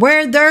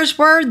where theirs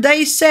were,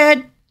 they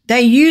said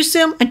they used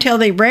them until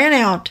they ran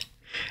out.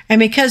 And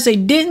because they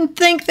didn't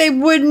think they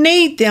would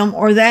need them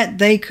or that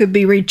they could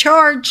be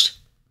recharged,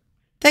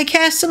 they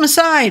cast them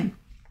aside."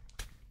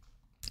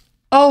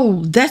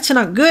 "Oh, that's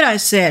not good," I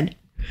said,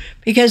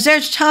 "because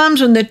there's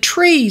times when the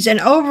trees and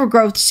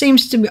overgrowth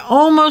seems to be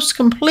almost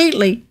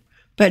completely,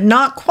 but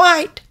not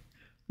quite,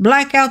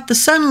 black out the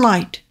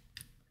sunlight."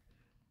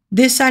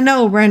 "This I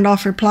know,"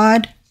 Randolph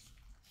replied.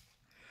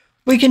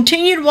 We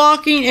continued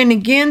walking, and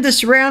again the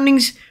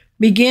surroundings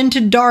began to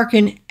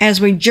darken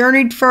as we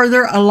journeyed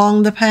further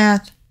along the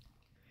path.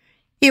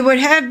 It would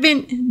have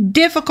been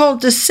difficult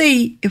to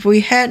see if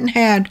we hadn't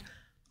had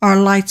our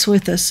lights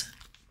with us.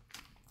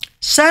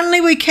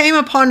 Suddenly we came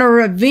upon a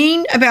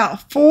ravine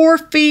about 4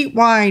 feet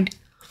wide,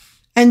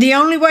 and the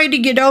only way to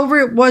get over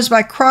it was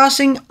by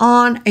crossing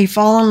on a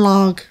fallen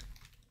log.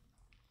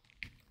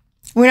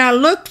 When I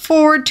looked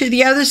forward to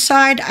the other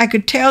side, I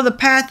could tell the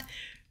path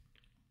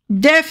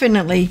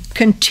definitely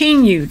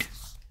continued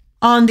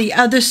on the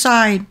other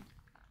side.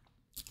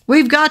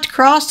 "We've got to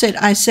cross it,"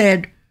 I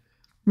said,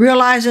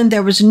 realizing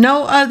there was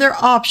no other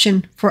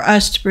option for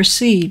us to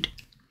proceed.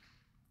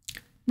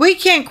 "We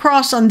can't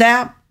cross on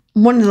that,"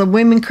 one of the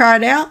women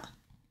cried out.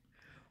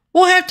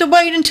 "We'll have to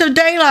wait until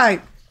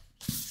daylight."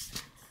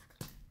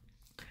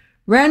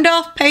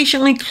 Randolph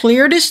patiently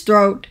cleared his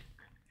throat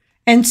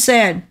and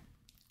said,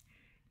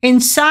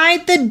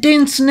 "Inside the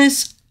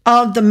denseness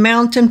of the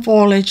mountain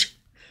foliage,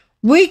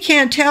 we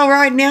can't tell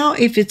right now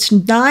if it's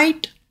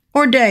night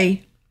or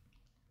day.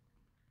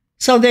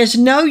 So there's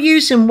no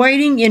use in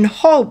waiting in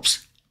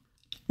hopes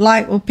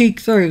light will peek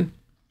through."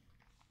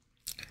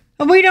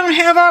 "But we don't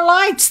have our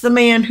lights," the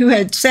man who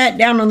had sat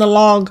down on the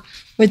log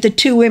with the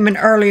two women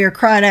earlier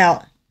cried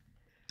out.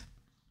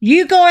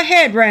 "You go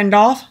ahead,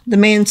 Randolph," the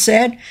man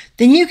said.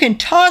 "Then you can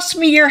toss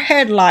me your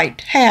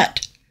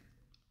hat."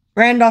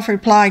 Randolph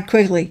replied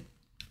quickly,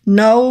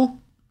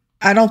 "No,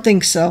 I don't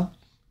think so.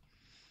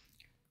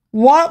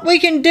 What we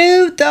can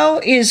do,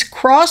 though, is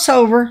cross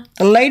over,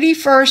 the lady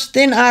first,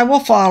 then I will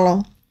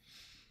follow.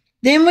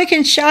 Then we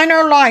can shine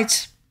our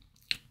lights.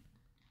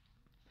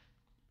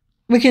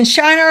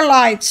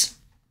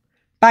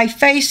 By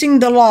facing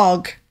the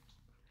log.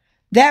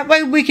 That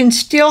way we can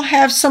still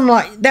have some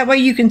light. That way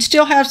you can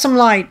still have some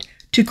light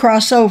to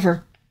cross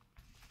over."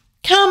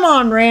 "Come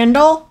on,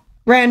 Randolph,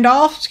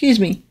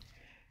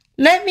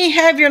 Let me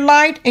have your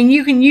light and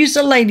you can use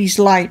the lady's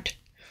light.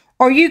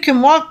 or you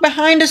can walk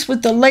behind us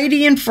with the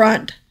lady in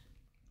front.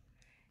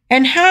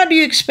 And how do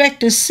you expect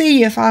to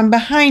see if I'm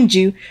behind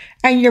you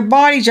and your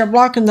bodies are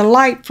blocking the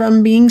light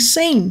from being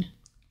seen?"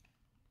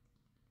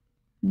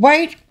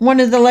 "Wait," one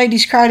of the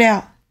ladies cried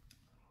out.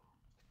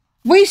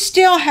 "We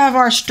still have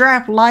our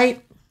strap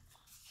light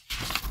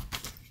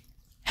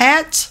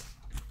hats.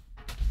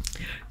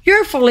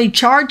 You're fully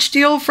charged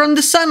still from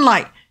the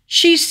sunlight."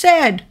 She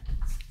said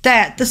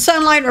that the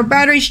sunlight or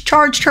batteries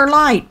charged her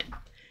light.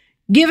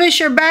 "Give us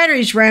your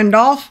batteries,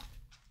 Randolph."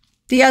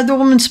 The other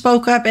woman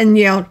spoke up and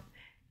yelled,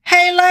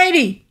 "Hey,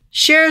 lady,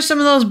 share some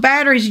of those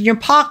batteries in your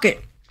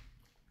pocket."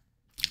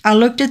 I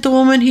looked at the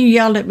woman who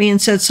yelled at me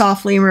and said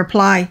softly in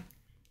reply,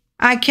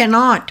 "I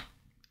cannot.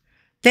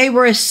 They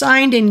were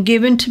assigned and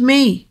given to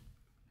me."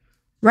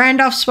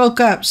 Randolph spoke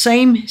up,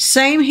 Same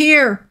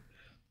here.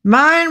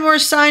 Mine were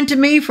assigned to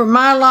me for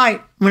my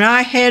light when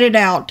I headed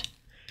out.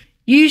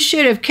 You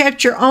should have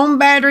kept your own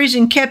batteries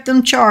and kept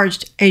them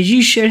charged, as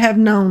you should have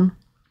known."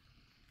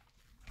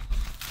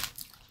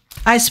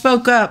 I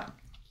spoke up.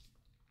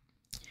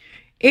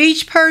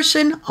 Each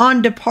person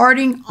on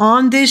departing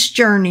on this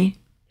journey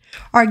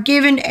are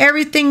given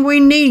everything we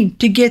need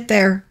to get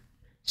there.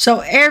 So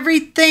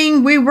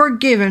everything we were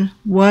given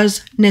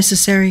was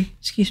necessary.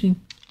 Excuse me.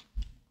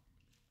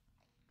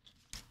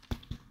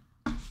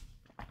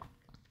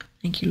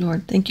 Thank you,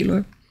 Lord. Thank you,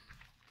 Lord.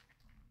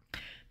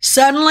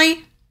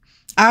 Suddenly,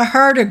 I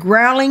heard a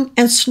growling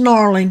and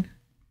snarling.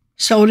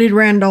 So did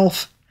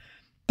Randolph,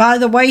 by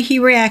the way he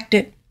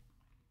reacted.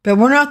 But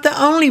we're not the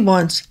only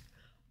ones.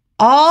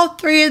 All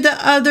three of the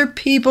other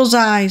people's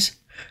eyes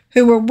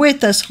who were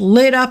with us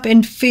lit up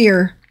in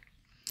fear.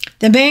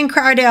 The man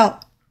cried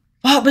out,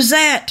 "What was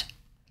that?"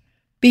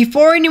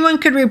 Before anyone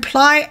could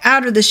reply,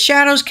 out of the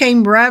shadows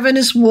came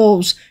ravenous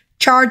wolves,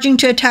 charging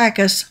to attack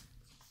us.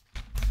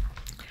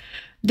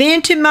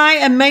 Then, to my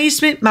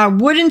amazement, my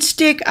wooden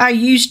stick I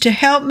used to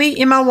help me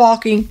in my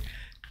walking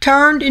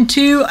turned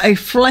into a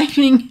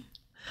flaming,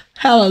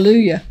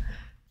 hallelujah,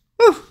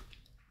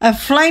 a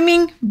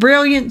flaming,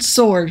 brilliant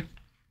sword.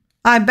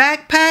 My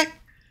backpack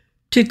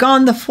took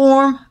on the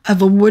form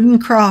of a wooden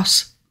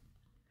cross.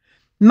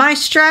 My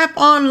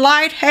strap-on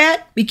light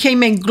hat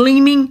became a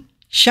gleaming,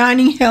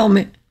 shining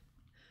helmet.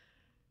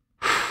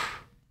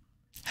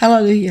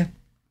 Hallelujah.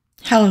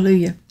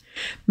 Hallelujah.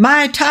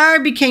 My attire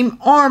became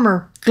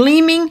armor,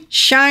 gleaming,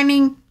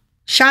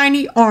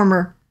 shiny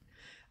armor.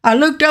 I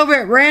looked over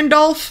at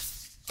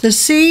Randolph to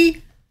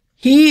see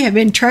he had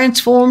been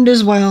transformed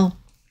as well.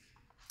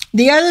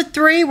 The other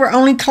three were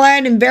only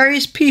clad in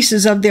various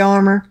pieces of the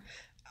armor,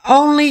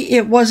 only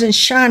it wasn't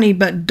shiny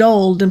but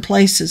dulled in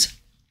places.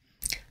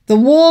 The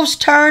wolves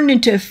turned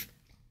into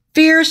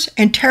fierce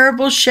and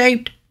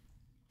terrible-shaped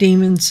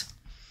demons.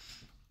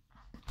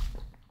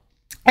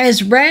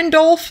 As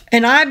Randolph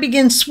and I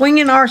began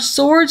swinging our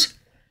swords,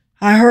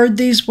 I heard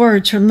these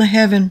words from the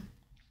heaven.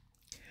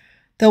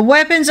 "The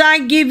weapons I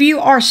give you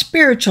are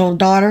spiritual,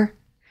 daughter,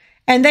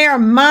 and they are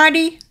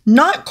mighty,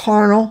 not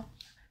carnal,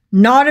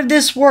 not of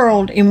this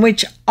world, in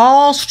which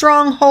all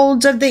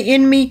strongholds of the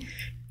enemy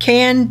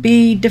can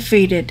be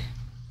defeated.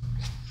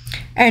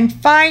 And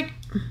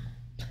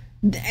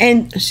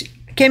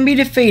can be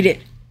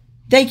defeated.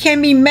 They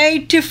can be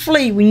made to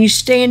flee when you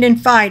stand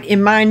and fight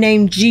in my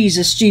name,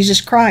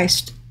 Jesus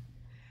Christ.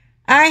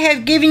 I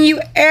have given you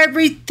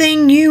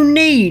everything you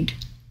need.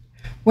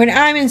 When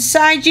I'm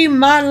inside you,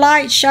 my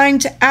light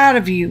shines out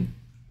of you.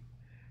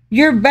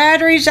 Your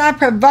batteries I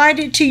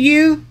provided to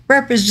you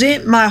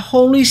represent my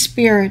Holy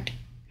Spirit,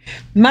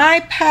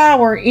 my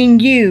power in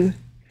you,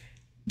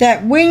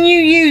 that when you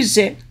use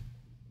it,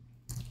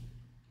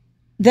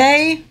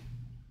 then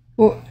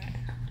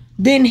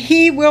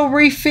He will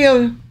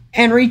refill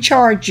and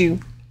recharge you.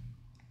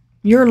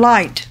 Your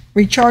light,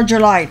 recharge your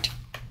light.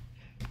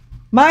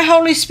 My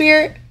Holy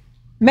Spirit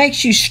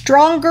makes you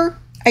stronger,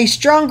 a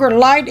stronger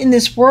light in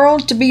this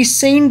world to be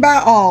seen by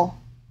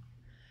all.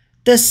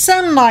 The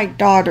sunlight,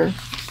 daughter,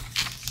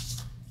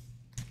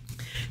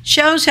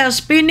 shows how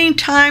spending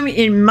time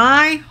in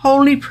my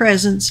holy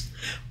presence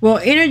will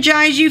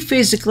energize you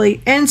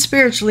physically and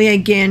spiritually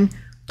again,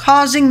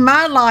 causing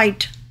my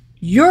light,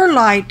 your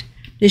light,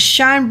 to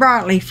shine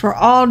brightly for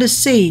all to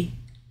see.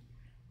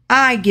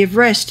 I give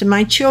rest to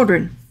my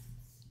children.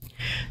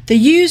 The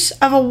use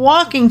of a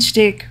walking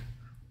stick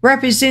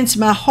represents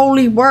my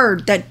holy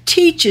word that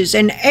teaches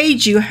and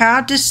aids you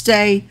how to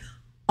stay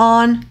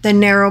on the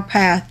narrow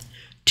path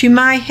to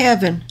my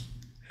heaven.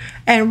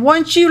 And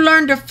once you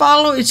learn to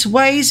follow its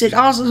ways, it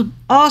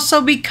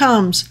also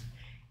becomes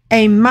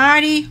a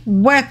mighty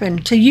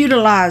weapon to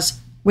utilize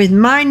with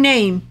my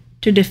name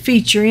to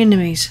defeat your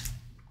enemies.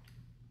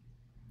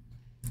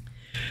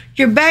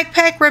 Your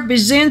backpack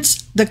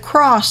represents the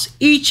cross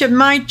each of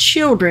my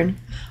children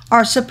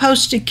are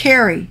supposed to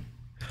carry.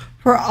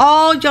 For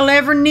all you'll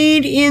ever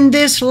need in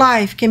this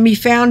life can be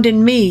found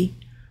in me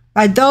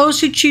by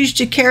those who choose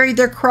to carry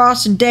their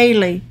cross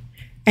daily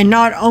and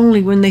not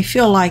only when they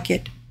feel like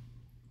it.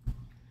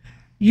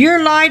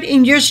 Your light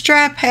in your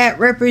strap hat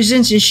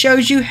represents and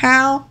shows you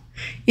how,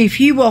 if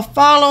you will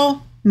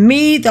follow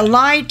me, the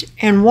light,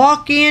 and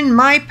walk in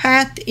my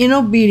path in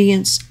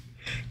obedience,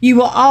 you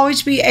will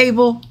always be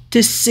able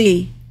to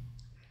see.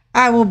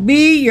 I will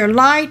be your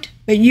light,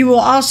 but you will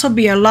also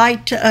be a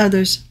light to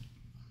others.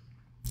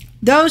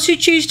 Those who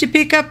choose to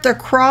pick up their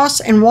cross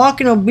and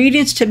walk in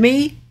obedience to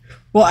me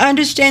will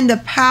understand the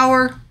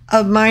power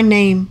of my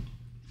name,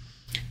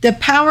 the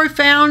power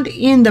found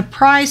in the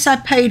price I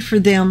paid for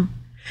them,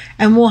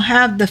 and will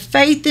have the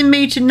faith in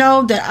me to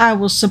know that I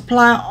will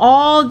supply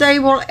all they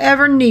will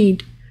ever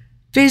need,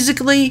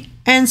 physically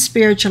and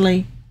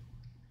spiritually,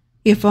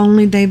 if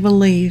only they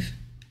believe.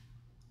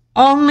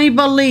 Only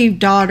believe,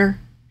 daughter.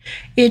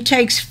 It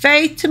takes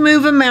faith to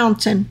move a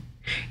mountain.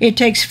 It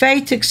takes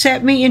faith to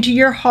accept me into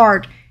your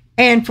heart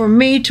and for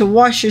me to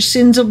wash your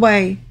sins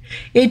away.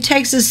 It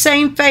takes the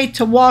same faith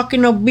to walk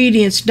in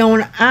obedience,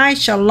 knowing I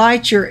shall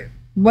light your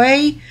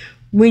way.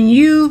 When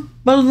you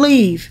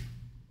believe,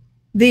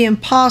 the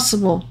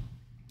impossible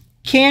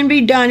can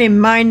be done in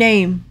my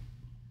name.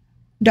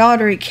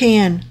 Daughter, it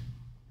can.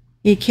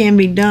 It can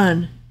be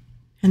done.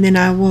 And then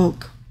I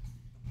woke.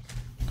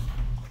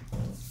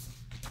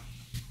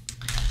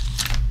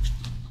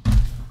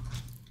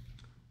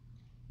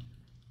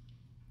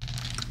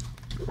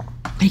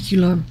 Thank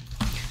you, Lord.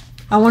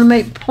 I want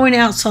to point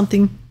out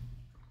something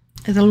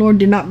that the Lord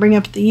did not bring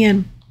up at the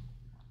end.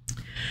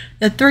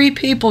 The 3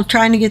 people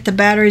trying to get the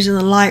batteries and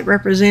the light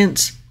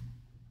represents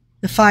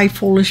the 5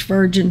 foolish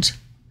virgins.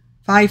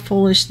 5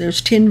 foolish,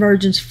 there's 10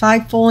 virgins,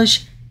 5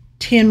 foolish,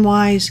 10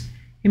 wise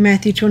in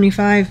Matthew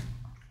 25.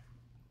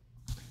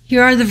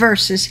 Here are the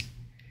verses.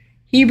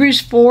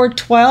 Hebrews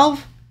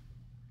 4:12,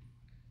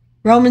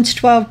 Romans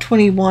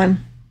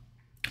 12:21.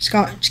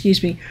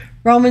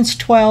 Romans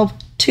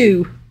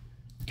 12:2.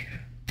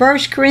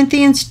 1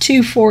 Corinthians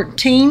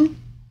 2:14,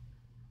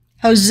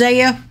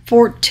 Hosea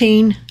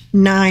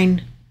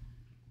 14:9,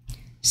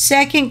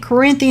 2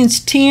 Corinthians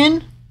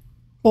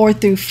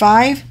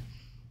 10:4-5,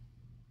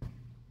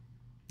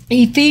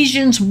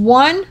 Ephesians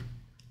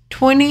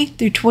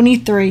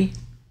 1:20-23,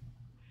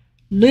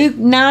 Luke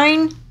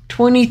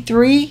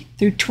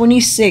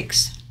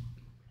 9:23-26,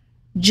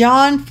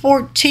 John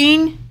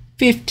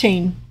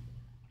 14:15,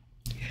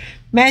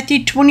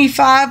 Matthew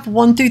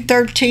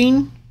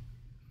 25:1-13,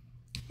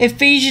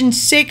 Ephesians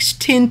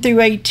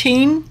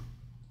 6:10-18,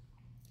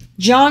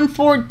 John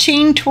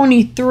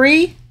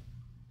 14:23,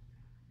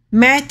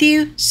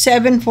 Matthew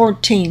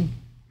 7:14,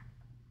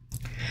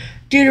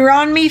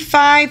 Deuteronomy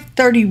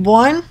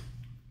 5:31,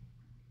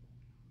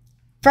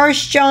 1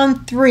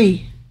 John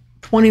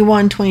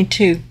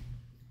 3:21-22,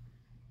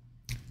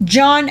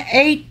 John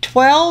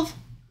 8:12,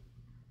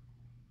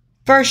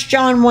 1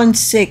 John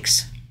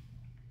 1:6,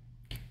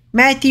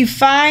 Matthew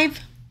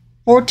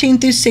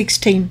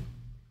 5:14-16,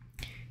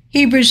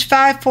 Hebrews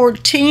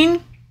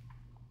 5:14,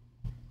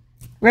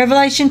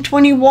 Revelation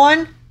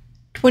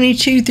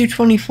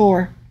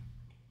 21:22-24,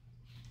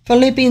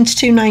 Philippians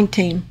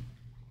 2:19.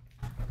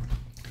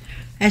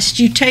 As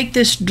you take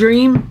this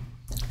dream,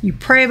 you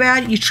pray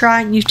about it, you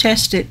try it, and you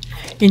test it.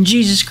 In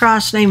Jesus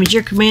Christ's name, as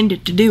you're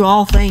commanded to do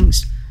all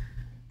things.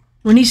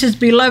 When he says,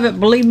 Beloved,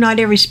 believe not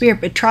every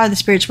spirit, but try the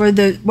spirits,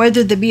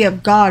 whether they be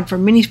of God, for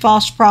many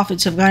false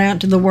prophets have gone out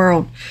into the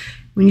world.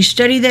 When you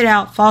study that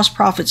out, false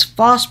prophets,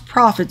 false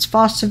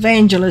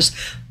evangelists,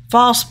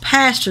 false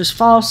pastors,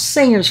 false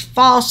singers,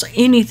 false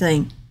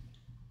anything.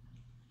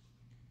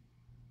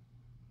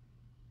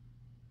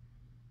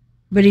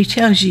 But he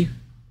tells you,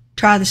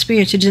 try the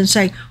spirits. It doesn't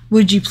say,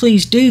 would you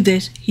please do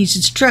this? He's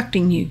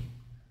instructing you.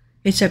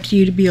 It's up to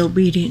you to be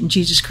obedient in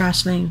Jesus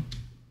Christ's name.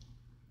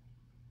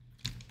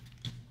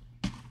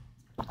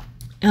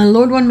 And the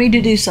Lord wanted me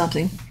to do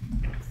something.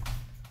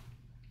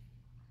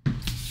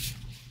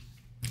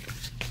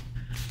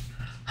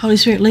 Holy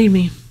Spirit, lead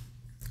me.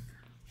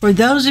 For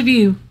those of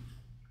you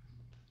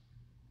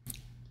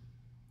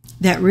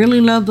that really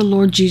love the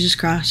Lord Jesus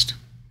Christ,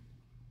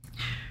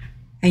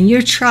 and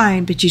you're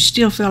trying, but you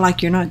still feel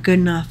like you're not good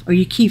enough, or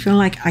you keep feeling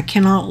like, I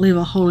cannot live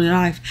a holy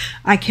life.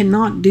 I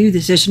cannot do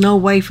this. There's no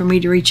way for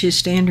me to reach his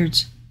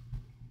standards.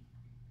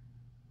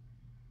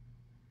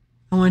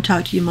 I want to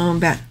talk to you, Mom,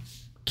 about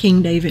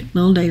King David,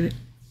 little David.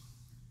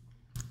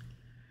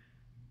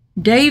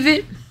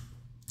 David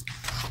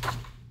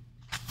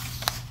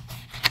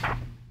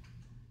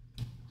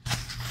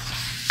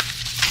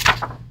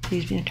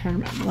excuse me,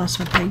 I lost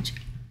my page.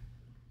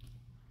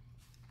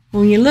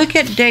 When you look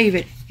at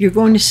David, you're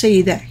going to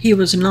see that he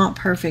was not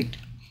perfect.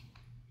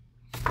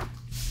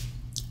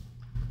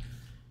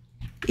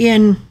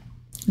 In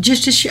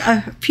just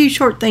a few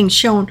short things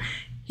shown,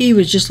 he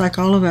was just like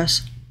all of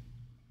us.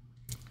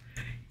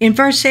 In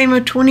 1 Samuel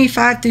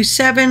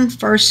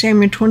 25-7, 1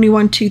 Samuel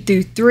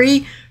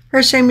 21:2-3,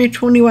 1 Samuel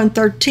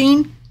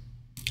 21:13,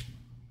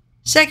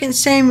 2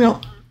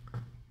 Samuel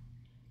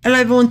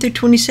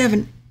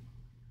 11:1-27,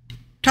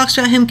 talks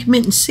about him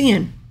committing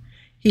sin.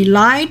 He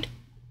lied.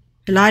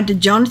 He lied to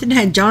Jonathan,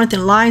 had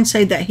Jonathan lie and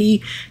say that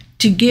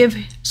to give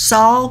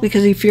Saul,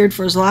 because he feared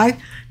for his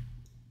life,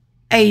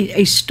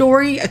 a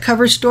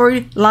cover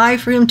story, lie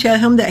for him, tell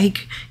him that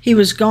he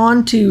was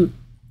gone to,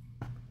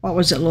 what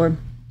was it, Lord?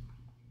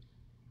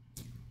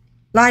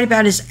 lied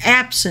about his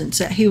absence,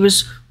 that he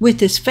was with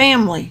his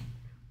family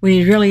when he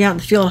was really out in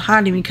the field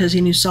hiding because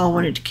he knew Saul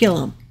wanted to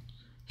kill him.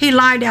 He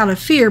lied out of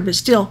fear, but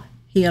still,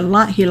 he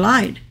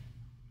lied.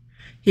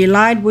 He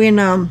lied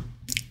when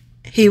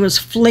he was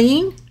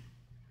fleeing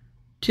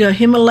to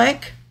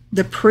Ahimelech,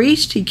 the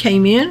priest. He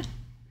came in,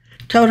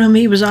 told him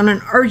he was on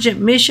an urgent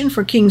mission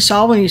for King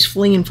Saul when he was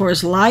fleeing for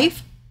his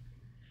life.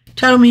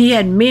 Told him he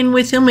had men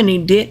with him and he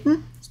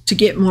didn't, to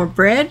get more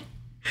bread.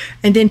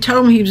 And then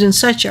told him he was in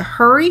such a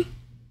hurry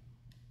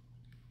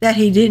that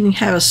he didn't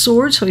have a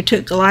sword, so he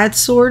took Goliath's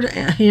sword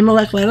and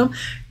Ahimelech let him.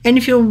 And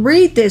if you'll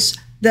read this,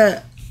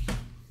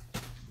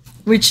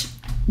 which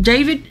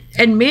David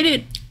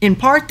admitted in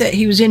part that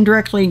he was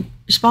indirectly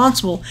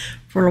responsible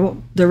for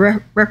the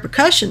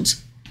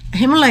repercussions.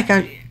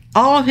 Ahimelech,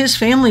 all of his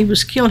family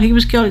was killed. He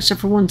was killed except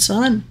for one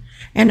son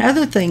and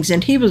other things,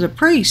 and he was a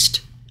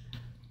priest.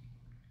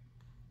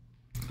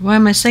 Why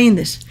am I saying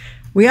this?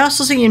 We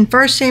also see in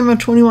 1 Samuel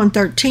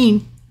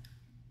 21:13,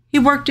 he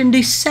worked in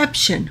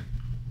deception.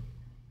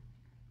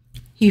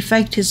 He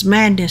faked his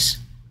madness,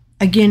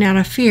 again out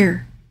of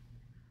fear,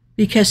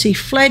 because he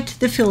fled to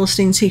the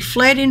Philistines. He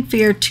fled in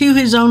fear to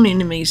his own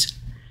enemies,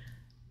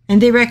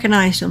 and they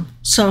recognized him.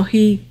 So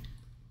he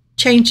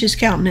changed his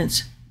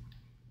countenance.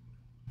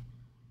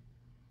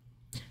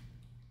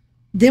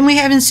 Then we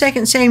have in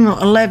 2 Samuel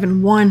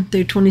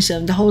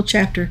 11:1-27, the whole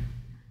chapter,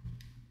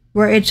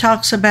 where it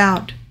talks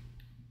about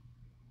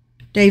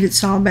David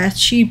saw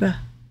Bathsheba.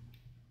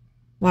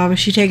 Why was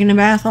she taking a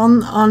bath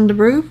on the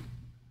roof?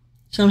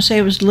 Some say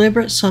it was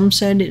deliberate. Some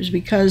said it was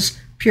because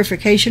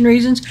purification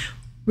reasons.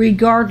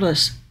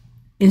 Regardless,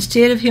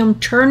 instead of him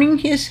turning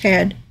his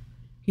head,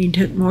 he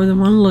took more than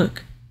one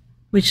look,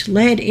 which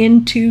led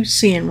into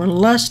sin. When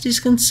lust is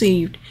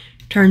conceived,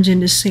 it turns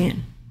into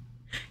sin.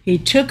 He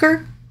took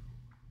her,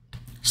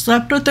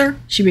 slept with her,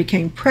 she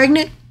became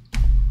pregnant,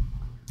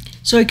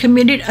 so he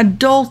committed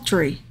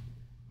adultery.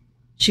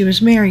 She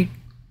was married.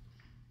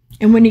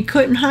 And when he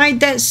couldn't hide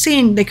that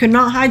sin, they could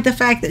not hide the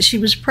fact that she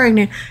was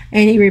pregnant,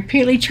 and he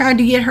repeatedly tried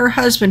to get her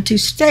husband to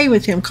stay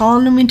with him,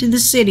 calling him into the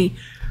city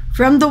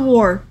from the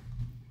war,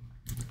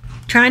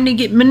 trying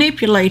to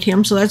manipulate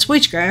him, so that's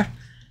witchcraft,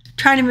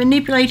 trying to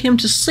manipulate him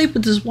to sleep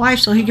with his wife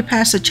so he could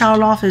pass the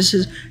child off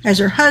as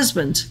her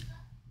husband's.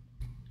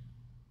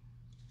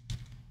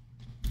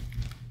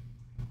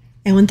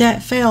 And when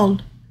that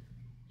failed,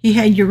 he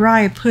had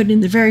Uriah put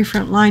in the very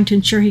front line to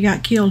ensure he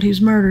got killed. He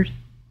was murdered.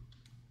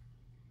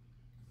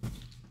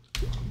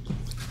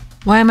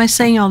 Why am I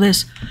saying all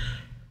this?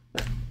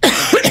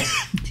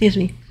 Excuse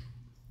me.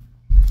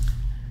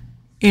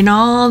 In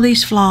all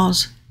these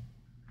flaws,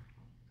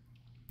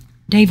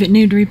 David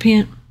knew to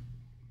repent.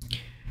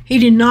 He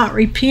did not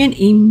repent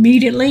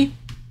immediately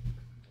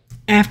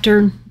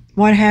after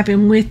what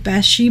happened with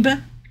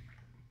Bathsheba.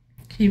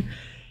 Excuse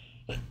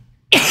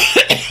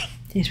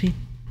me.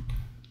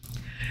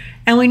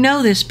 And we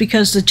know this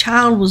because the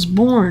child was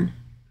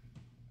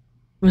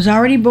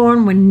already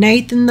born when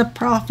Nathan the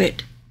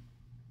prophet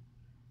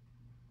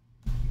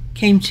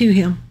came to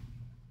him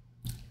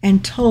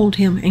and told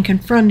him and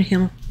confronted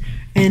him,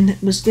 and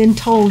was then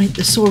told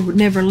the sword would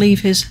never leave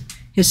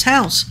his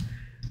house.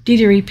 Did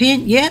he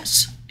repent?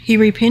 Yes, he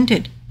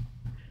repented.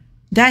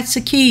 That's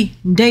the key.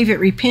 David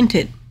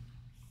repented.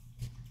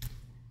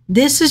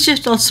 This is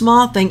just a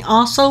small thing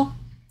also,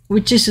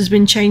 which just has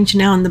been changed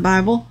now in the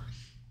Bible.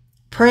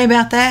 Pray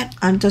about that.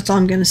 That's all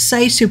I'm going to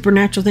say.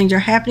 Supernatural things are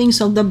happening,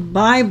 so the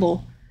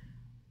Bible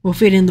will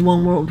fit in the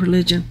one world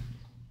religion.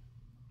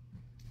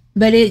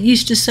 But it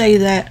used to say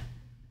that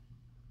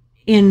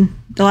in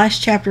the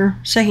last chapter,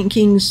 2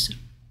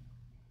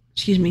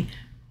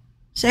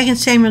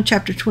 Samuel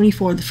chapter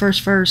 24, the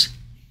first verse,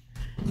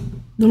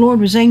 the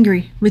Lord was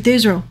angry with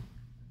Israel.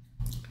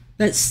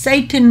 But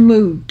Satan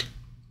moved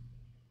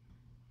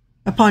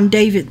upon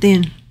David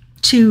then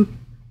to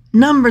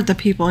number the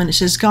people, and it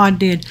says God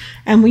did.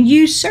 And when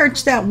you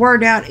search that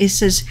word out, it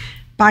says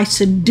by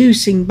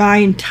seducing, by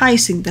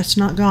enticing. That's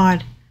not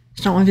God.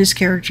 It's not one of his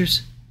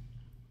characters.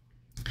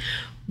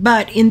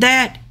 But in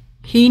that,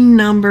 he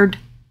numbered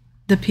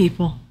the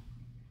people,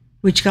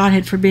 which God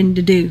had forbidden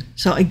to do.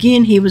 So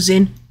again, he was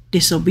in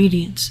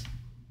disobedience.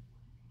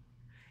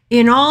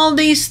 In all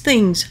these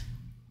things,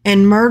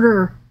 and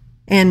murder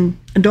and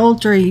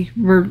adultery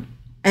were,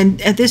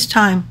 and at this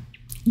time,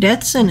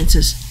 death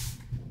sentences,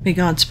 but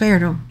God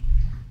spared them.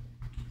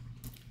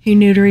 He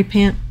knew to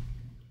repent.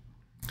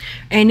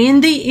 And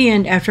in the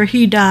end, after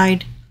he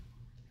died,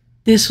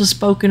 this was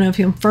spoken of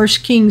him. 1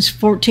 Kings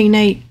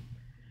 14:8.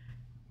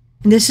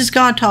 And this is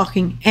God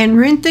talking. And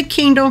rent the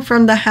kingdom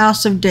from the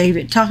house of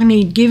David. Talking,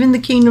 he'd given the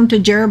kingdom to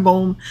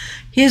Jeroboam.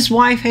 His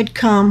wife had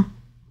come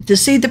to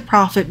see the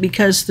prophet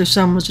because their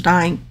son was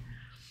dying.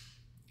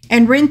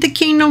 And rent the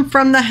kingdom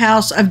from the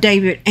house of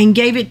David and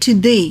gave it to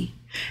thee.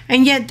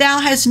 And yet thou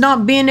hast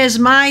not been as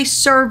my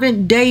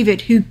servant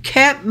David, who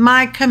kept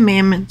my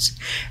commandments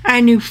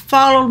and who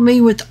followed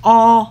me with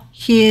all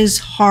his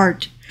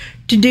heart,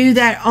 to do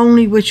that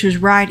only which was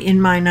right in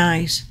mine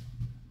eyes.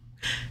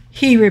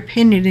 He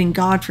repented and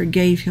God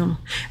forgave him.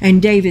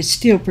 And David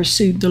still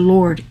pursued the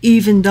Lord,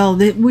 even though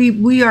that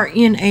we are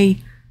in a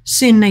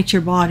sin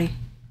nature body.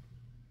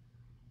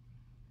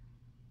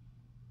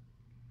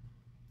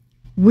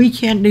 We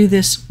can't do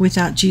this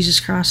without Jesus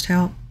Christ's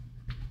help.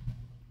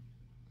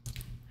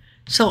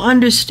 So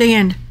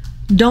understand,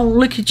 don't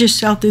look at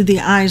yourself through the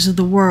eyes of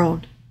the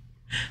world.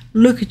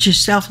 Look at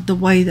yourself the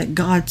way that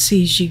God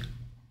sees you.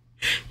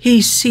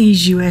 He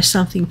sees you as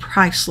something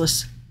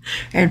priceless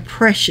and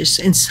precious,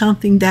 and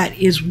something that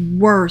is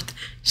worth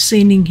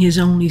sending his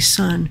only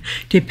son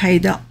to pay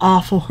the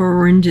awful,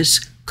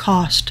 horrendous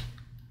cost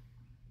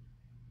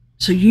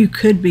so you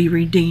could be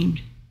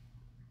redeemed.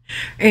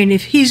 And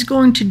if he's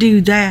going to do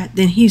that,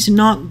 then he's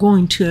not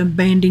going to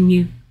abandon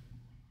you.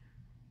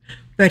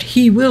 But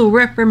he will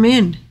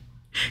reprimand.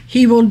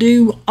 He will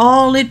do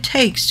all it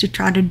takes to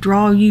try to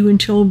draw you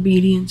into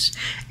obedience.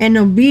 And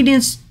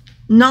obedience,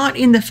 not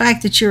in the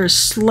fact that you're a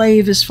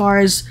slave, as far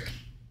as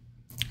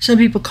some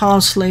people call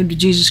a slave to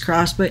Jesus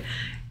Christ, but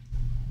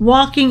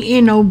walking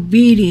in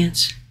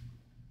obedience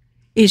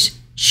is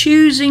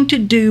choosing to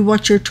do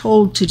what you're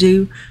told to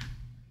do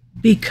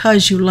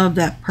because you love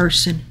that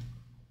person.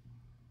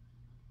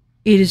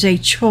 It is a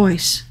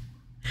choice.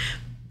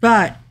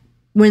 But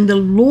when the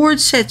Lord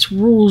sets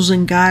rules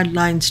and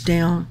guidelines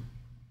down,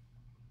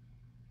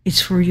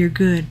 it's for your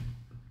good.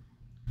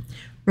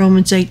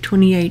 Romans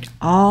 8:28,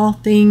 all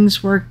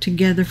things work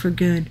together for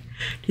good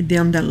to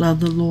them that love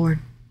the Lord,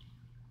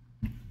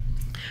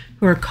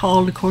 who are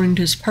called according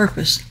to his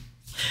purpose.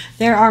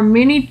 There are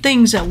many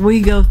things that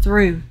we go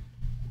through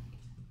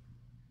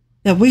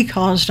that we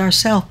caused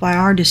ourselves by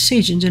our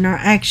decisions and our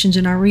actions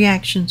and our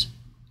reactions.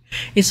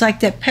 It's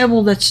like that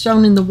pebble that's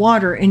thrown in the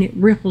water and it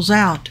ripples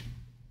out.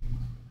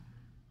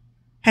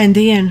 And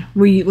then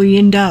we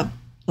end up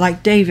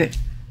like David,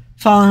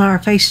 falling on our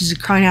faces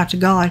and crying out to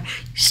God.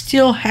 He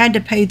still had to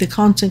pay the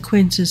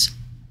consequences.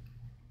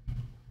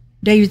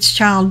 David's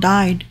child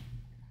died.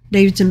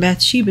 David's and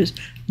Bathsheba's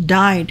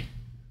died.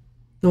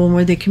 The one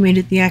where they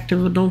committed the act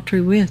of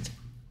adultery with.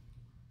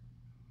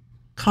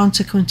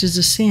 Consequences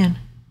of sin.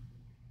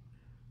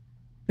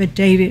 But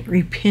David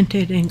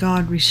repented and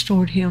God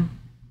restored him.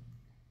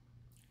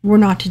 We're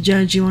not to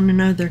judge one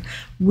another.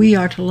 We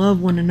are to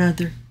love one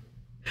another.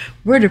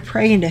 We're to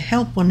pray and to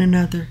help one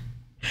another.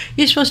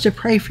 You're supposed to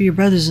pray for your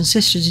brothers and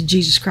sisters in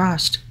Jesus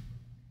Christ.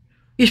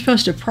 You're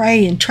supposed to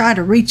pray and try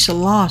to reach the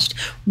lost.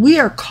 We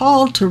are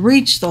called to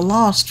reach the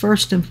lost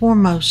first and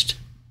foremost.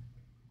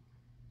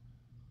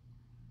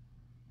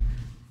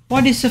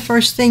 What is the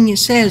first thing it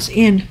says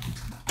in?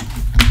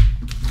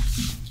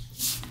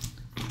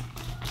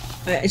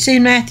 It's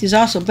in Matthew's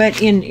also,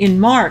 but in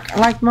Mark. I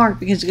like Mark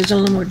because it gives a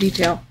little more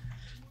detail.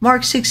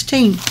 Mark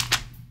 16.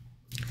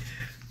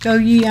 Go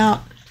ye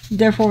out,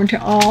 therefore, into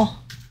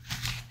all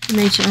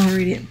nations. I'll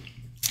read it.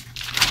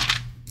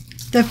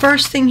 The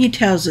first thing he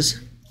tells us,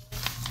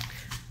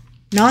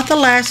 not the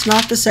last,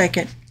 not the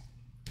second,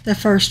 the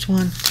first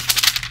one.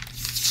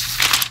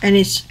 And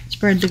it's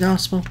spread the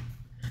gospel.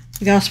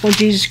 The gospel of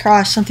Jesus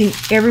Christ, something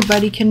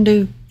everybody can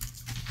do.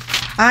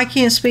 I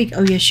can't speak.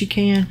 Oh, yes, you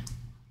can.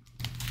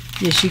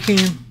 Yes, you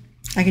can.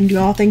 I can do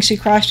all things through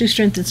Christ who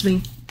strengthens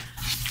me.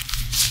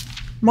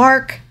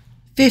 Mark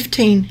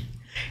 15.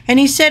 And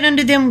he said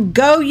unto them,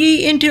 go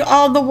ye into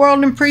all the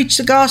world and preach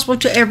the gospel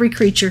to every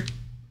creature.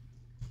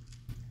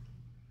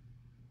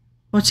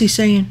 What's he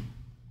saying?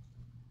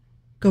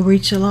 Go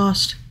reach the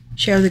lost.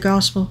 Share the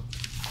gospel.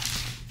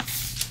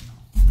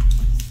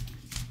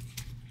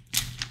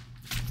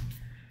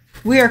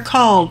 We are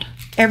called,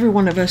 every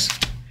one of us.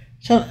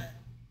 So,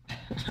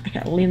 I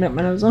got to lean up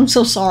my nose. I'm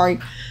so sorry.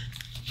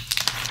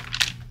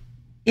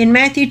 In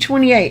Matthew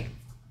 28,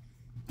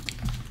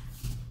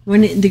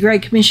 when the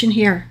Great Commission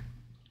here,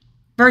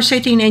 verse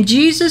 18, and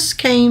Jesus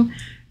came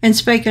and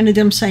spake unto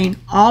them, saying,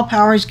 all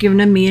power is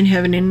given unto me in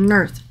heaven and in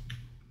earth.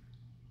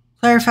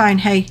 Clarifying,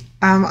 hey,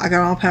 I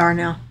got all power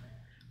now.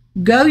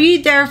 Go ye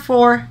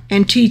therefore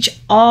and teach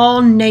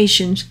all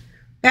nations,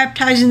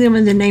 baptizing them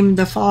in the name of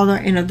the Father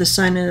and of the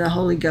Son and of the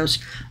Holy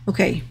Ghost.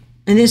 Okay,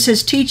 and it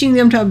says, teaching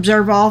them to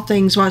observe all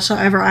things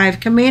whatsoever I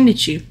have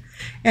commanded you.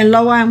 And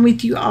lo, I am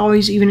with you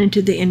always, even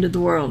unto the end of the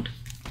world.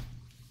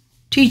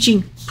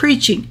 Teaching,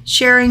 preaching,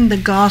 sharing the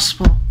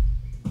gospel.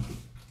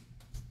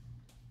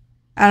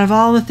 Out of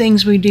all the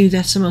things we do,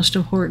 that's the most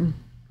important.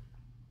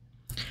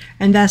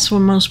 And that's what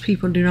most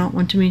people do not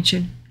want to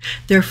mention.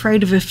 They're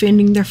afraid of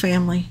offending their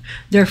family.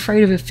 They're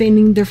afraid of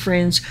offending their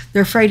friends.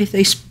 They're afraid if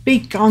they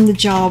speak on the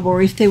job,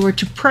 or if they were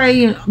to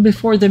pray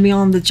before they be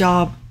on the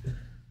job,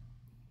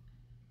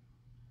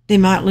 they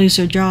might lose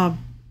their job.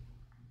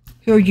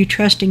 Who are you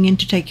trusting in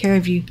to take care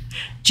of you?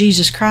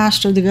 Jesus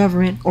Christ or the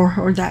government,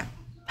 or that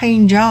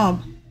paying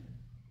job?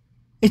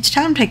 It's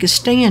time to take a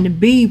stand and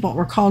be what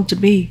we're called to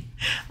be.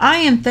 I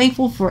am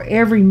thankful for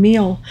every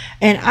meal,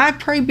 and I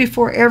pray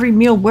before every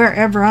meal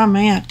wherever I'm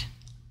at.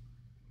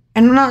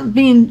 And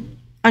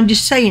I'm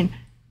just saying,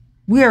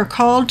 we are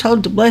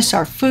told to bless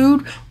our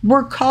food.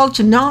 We're called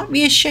to not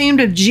be ashamed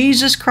of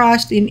Jesus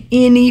Christ in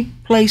any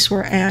place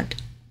we're at.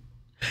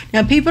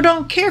 Now, people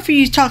don't care for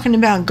you talking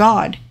about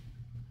God.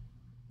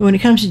 But when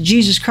it comes to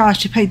Jesus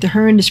Christ, who paid the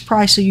horrendous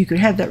price so you could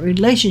have that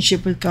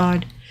relationship with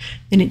God,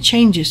 then it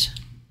changes.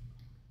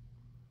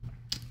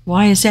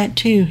 Why is that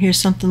too? Here's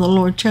something the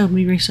Lord told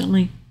me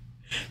recently.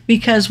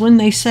 Because when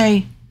they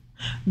say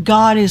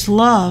God is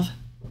love,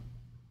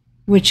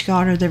 which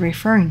God are they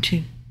referring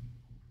to?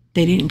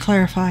 They didn't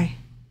clarify.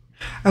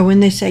 Or when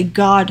they say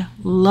God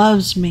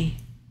loves me,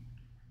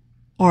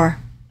 or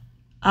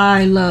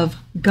I love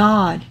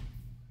God,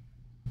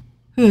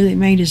 who have they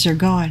made as their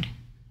God?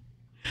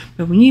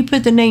 But when you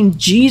put the name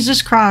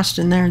Jesus Christ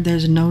in there,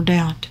 there's no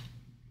doubt.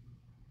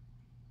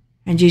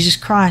 And Jesus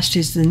Christ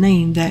is the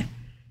name that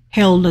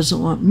hell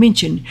doesn't want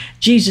mentioned.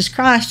 Jesus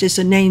Christ is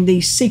the name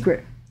these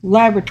secret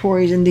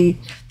laboratories and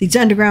these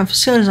underground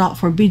facilities ought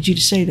forbid you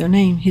to say their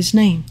name, his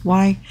name.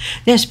 Why?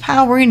 There's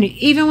power in it.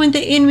 Even when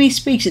the enemy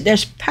speaks it,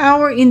 there's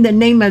power in the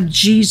name of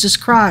Jesus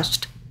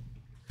Christ.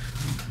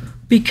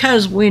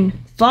 Because when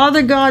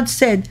Father God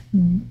said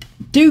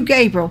through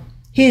Gabriel,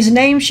 his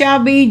name shall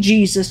be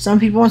Jesus. Some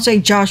people want to say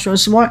Joshua.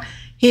 Some more.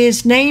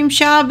 His name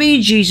shall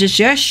be Jesus,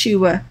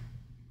 Yeshua.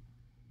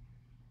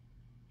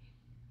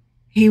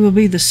 He will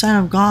be the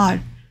Son of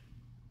God.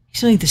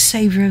 He's only the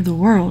Savior of the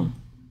world,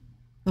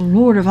 the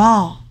Lord of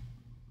all.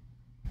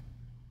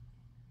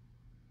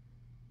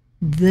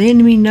 The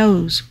enemy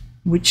knows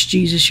which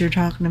Jesus you're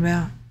talking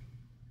about.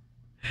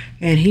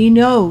 And he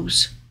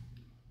knows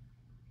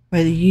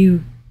whether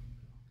you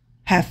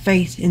have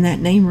faith in that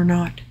name or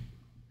not.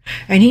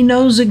 And he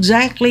knows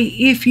exactly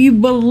if you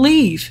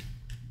believe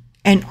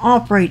and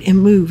operate and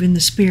move in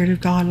the Spirit of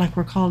God like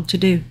we're called to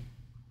do.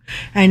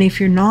 And if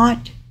you're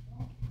not,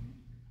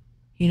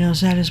 he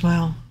knows that as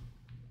well.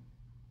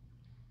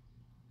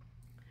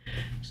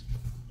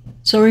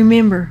 So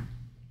remember,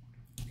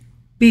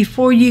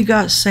 before you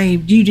got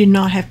saved, you did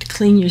not have to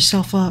clean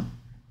yourself up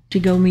to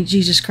go meet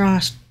Jesus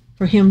Christ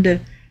for him to,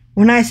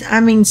 when I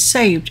mean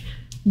saved,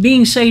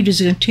 being saved is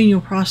a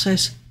continual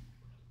process.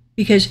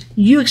 Because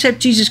you accept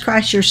Jesus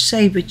Christ, you're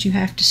saved, but you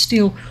have to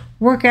still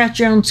work out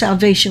your own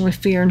salvation with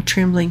fear and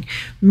trembling.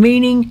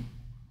 Meaning,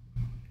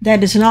 that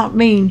does not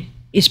mean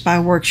it's by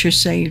works you're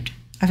saved.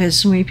 I've had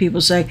so many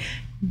people say,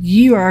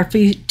 you are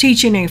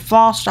teaching a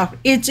false doctrine.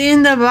 It's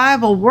in the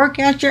Bible. Work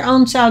out your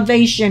own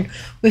salvation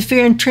with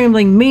fear and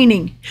trembling.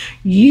 Meaning,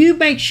 you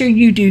make sure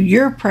you do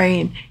your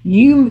praying.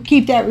 You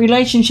keep that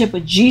relationship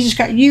with Jesus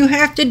Christ. You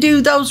have to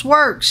do those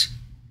works.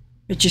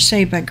 But you're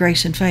saved by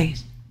grace and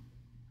faith.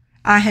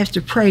 I have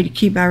to pray to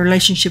keep my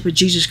relationship with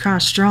Jesus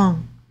Christ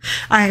strong.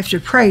 I have to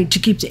pray to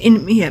keep the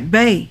enemy at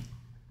bay.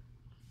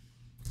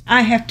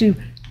 I have to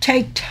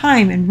take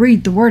time and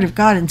read the Word of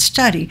God and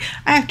study.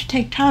 I have to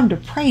take time to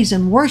praise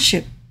and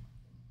worship.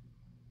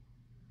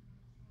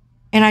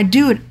 And I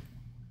do it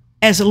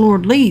as the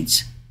Lord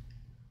leads.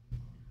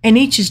 And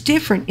each is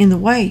different in the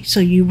way. So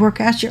you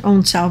work out your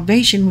own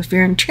salvation with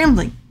fear and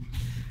trembling.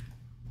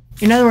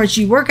 In other words,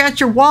 you work out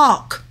your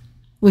walk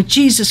with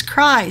Jesus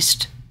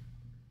Christ.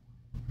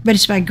 But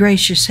it's by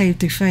grace you're saved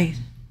through faith.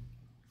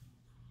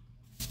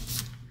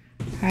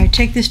 All right,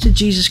 take this to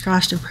Jesus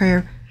Christ in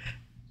prayer.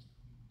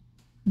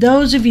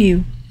 Those of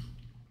you,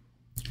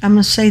 I'm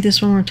going to say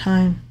this one more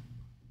time.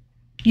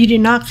 You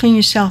did not clean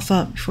yourself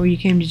up before you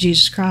came to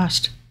Jesus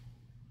Christ.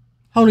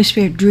 Holy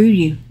Spirit drew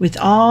you with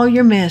all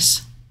your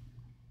mess,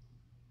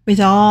 with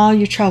all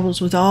your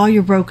troubles, with all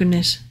your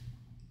brokenness,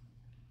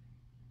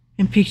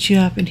 and picked you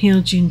up and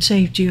healed you and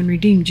saved you and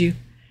redeemed you.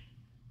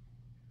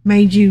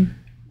 Made you,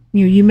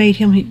 you made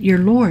him your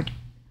Lord,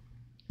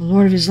 the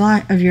Lord of his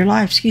life, of your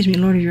life,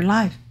 Lord of your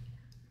life.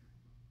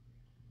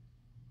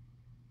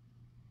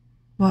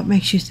 What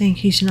makes you think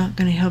he's not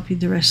going to help you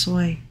the rest of the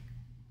way?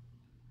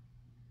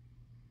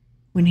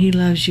 When he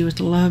loves you with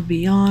a love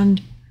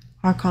beyond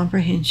our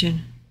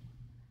comprehension.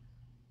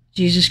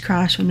 Jesus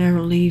Christ will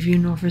never leave you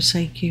nor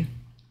forsake you.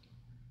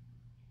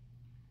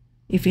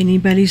 If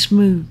anybody's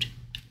moved,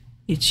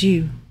 it's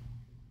you.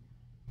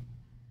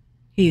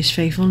 He is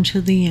faithful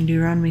until the end,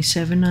 Deuteronomy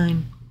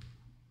 7:9.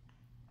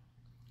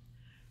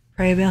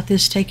 Pray about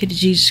this. Take it to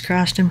Jesus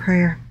Christ in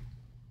prayer.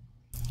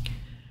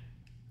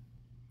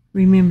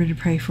 Remember to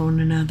pray for one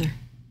another.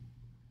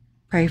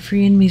 Pray for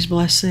your enemies,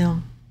 bless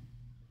them.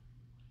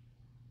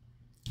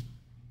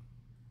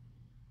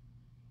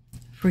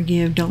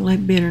 Forgive, don't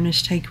let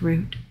bitterness take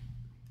root.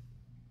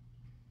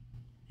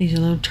 These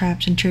are little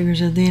traps and triggers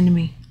of the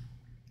enemy.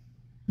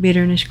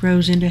 Bitterness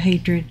grows into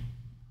hatred.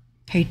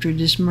 Hatred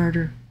is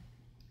murder.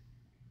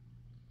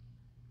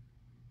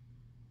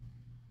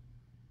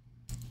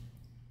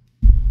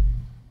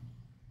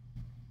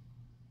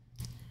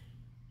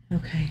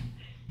 Okay.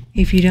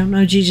 If you don't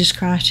know Jesus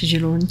Christ as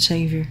your Lord and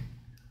Savior,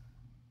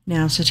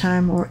 now's the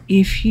time. Or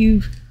if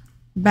you've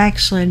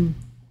backslidden,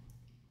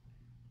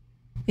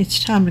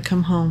 it's time to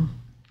come home.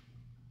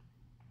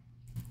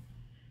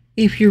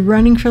 If you're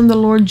running from the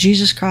Lord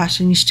Jesus Christ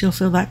and you still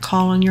feel that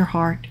call on your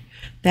heart,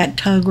 that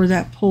tug or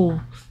that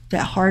pull,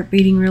 that heart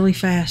beating really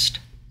fast,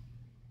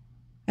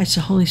 that's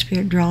the Holy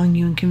Spirit drawing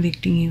you and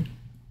convicting you.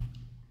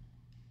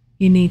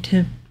 You need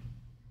to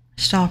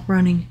stop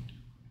running.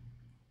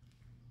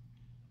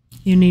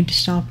 You need to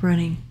stop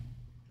running.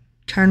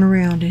 turn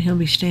around and he'll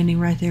be standing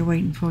right there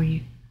waiting for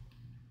you.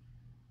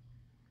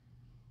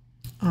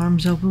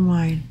 Arms open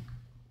wide,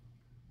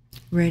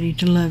 ready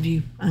to love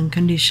you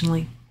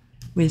unconditionally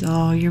with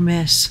all your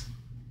mess.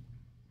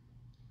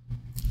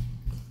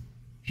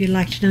 If you'd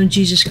like to know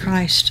Jesus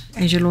Christ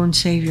as your Lord and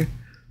Savior,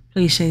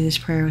 please say this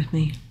prayer with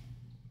me.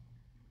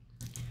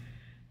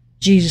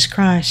 Jesus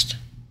Christ,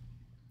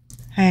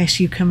 I ask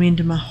you to come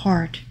into my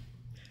heart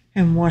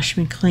and wash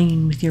me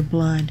clean with your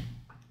blood.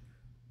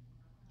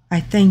 I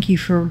thank you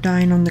for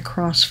dying on the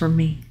cross for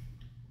me.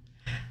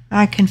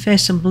 I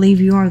confess and believe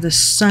you are the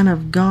Son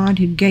of God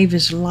who gave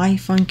his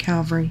life on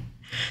Calvary,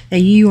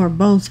 that you are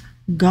both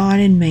God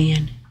and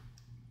man.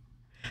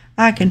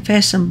 I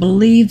confess and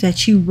believe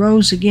that you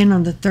rose again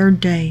on the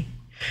third day,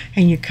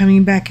 and you're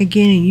coming back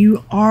again, and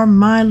you are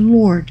my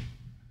Lord,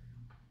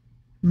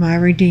 my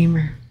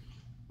Redeemer.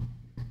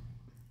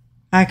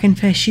 I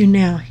confess you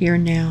now, here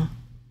and now,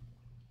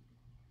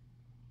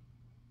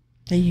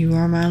 that you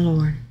are my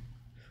Lord.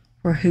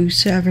 For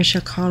whosoever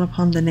shall call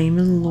upon the name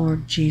of the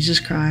Lord Jesus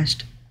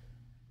Christ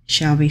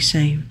shall be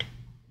saved.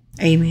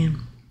 Amen.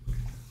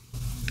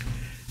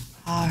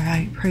 All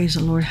right, praise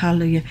the Lord,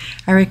 hallelujah.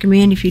 I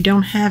recommend if you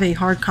don't have a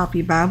hard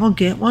copy Bible,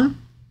 get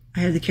one. I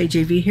have the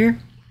KJV here.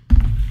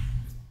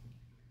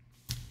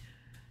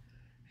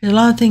 There's a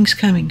lot of things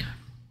coming.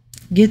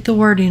 Get the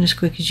word in as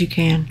quick as you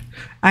can.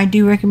 I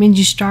do recommend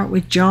you start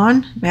with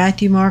John,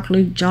 Matthew, Mark,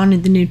 Luke, John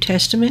in the New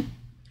Testament,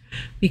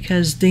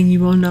 because then you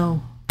will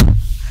know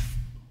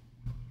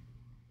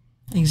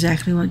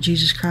exactly what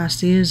Jesus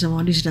Christ is and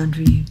what he's done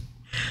for you.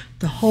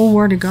 The whole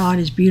Word of God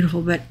is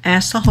beautiful, but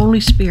ask the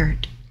Holy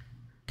Spirit,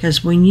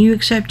 because when you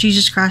accept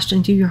Jesus Christ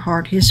into your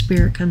heart, his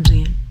Spirit comes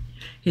in,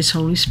 his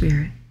Holy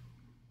Spirit.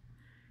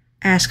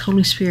 Ask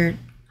Holy Spirit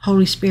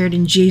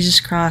in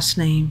Jesus Christ's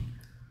name,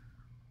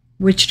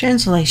 which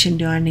translation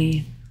do I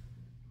need?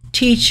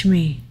 Teach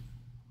me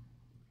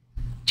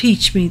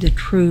the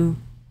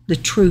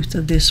truth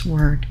of this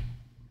word.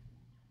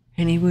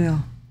 And he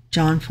will.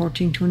 John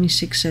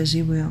 14:26 says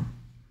he will.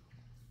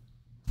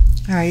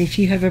 All right, if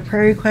you have a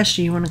prayer request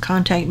or you want to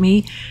contact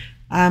me,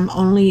 I'm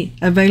only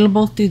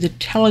available through the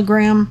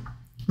Telegram,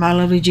 My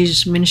Lovely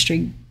Jesus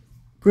Ministry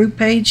group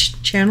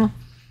page, channel.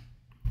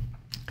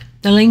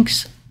 The link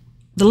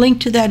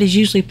to that is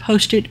usually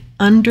posted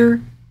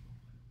under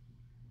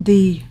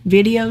the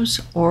videos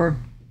or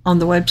on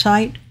the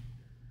website.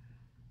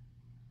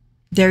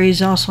 There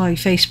is also a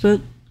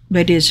Facebook,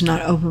 but it is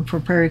not open for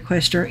prayer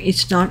requests, or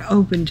it's not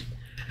opened.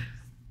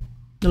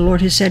 The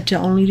Lord has said to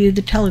only do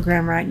the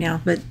Telegram right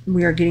now, but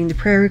we are getting the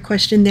prayer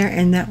request in there,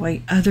 and that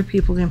way other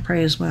people can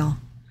pray as well.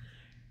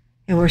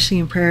 And we're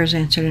seeing prayers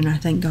answered, and I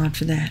thank God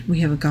for that.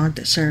 We have a God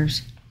that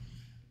serves.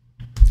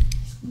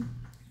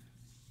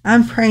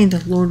 I'm praying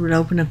that the Lord would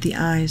open up the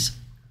eyes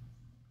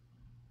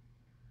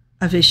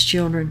of his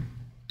children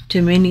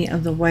to many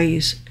of the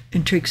ways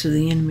and tricks of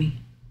the enemy.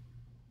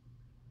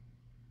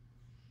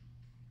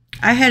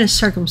 I had a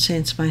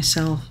circumstance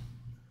myself.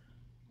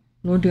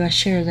 Lord, do I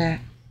share that?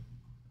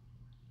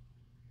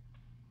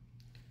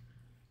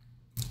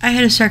 I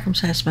had a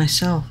circumstance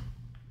myself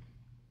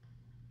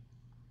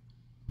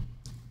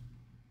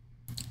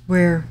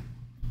where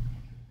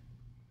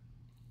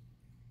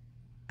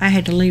I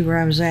had to leave where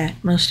I was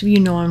at. Most of you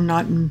know I'm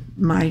not in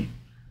my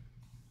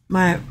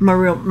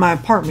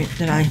apartment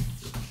that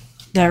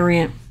I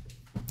rent.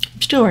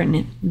 I'm still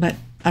renting it, but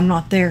I'm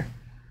not there.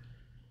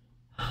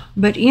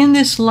 But in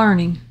this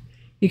learning,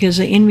 because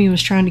the enemy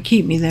was trying to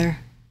keep me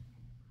there,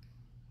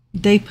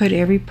 they put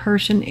every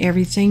person,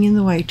 everything in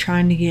the way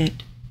trying to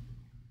get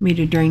me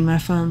to drain my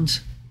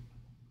funds.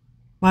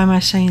 Why am I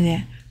saying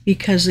that?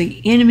 Because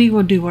the enemy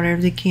will do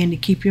whatever they can to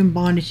keep you in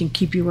bondage and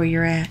keep you where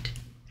you're at.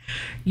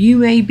 You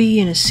may be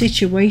in a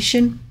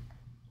situation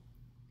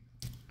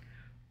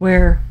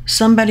where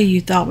somebody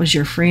you thought was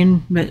your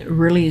friend but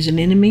really is an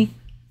enemy.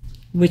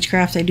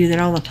 Witchcraft, they do that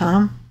all the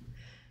time.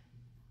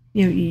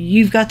 You know,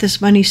 you've got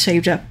this money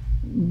saved up.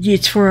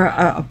 It's for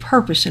a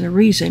purpose and a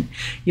reason.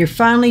 You're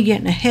finally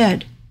getting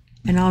ahead,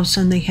 and all of a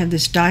sudden they have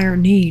this dire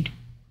need.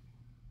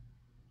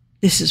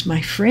 This is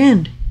my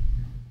friend.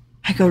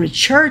 I go to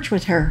church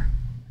with her.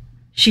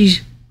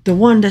 She's the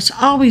one that's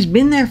always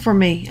been there for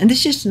me. And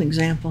this is just an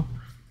example.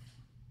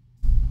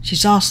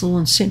 She's also the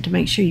one sent to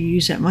make sure you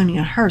use that money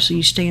on her so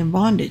you stay in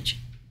bondage.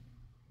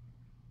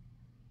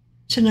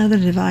 It's another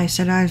device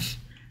that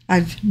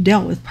I've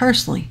dealt with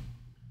personally,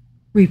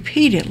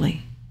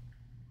 repeatedly.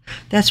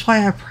 That's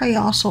why I pray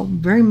also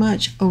very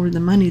much over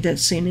the money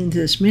that's sent into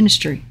this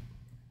ministry.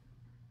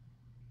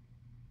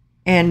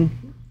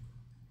 And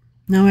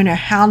no matter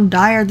how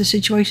dire the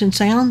situation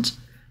sounds,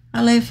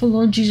 I lay it for the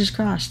Lord Jesus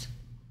Christ.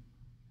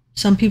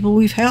 Some people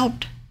we've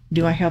helped.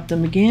 Do I help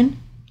them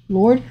again,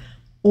 Lord?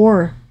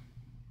 Or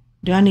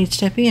do I need to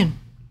step in?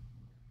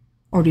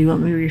 Or do you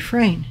want me to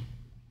refrain?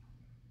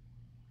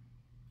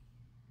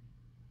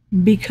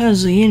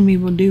 Because the enemy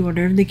will do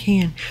whatever they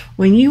can.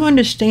 When you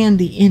understand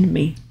the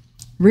enemy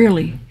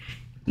really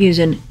is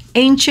an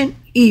ancient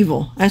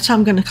evil, that's how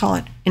I'm going to call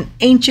it, an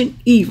ancient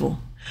evil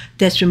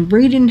that's been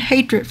breeding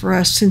hatred for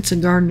us since the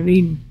Garden of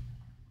Eden.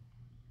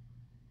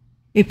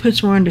 It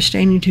puts more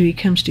understanding to who he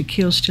comes to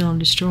kill, steal, and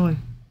destroy.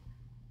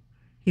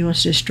 He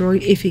wants to destroy.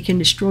 If he can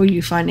destroy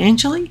you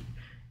financially,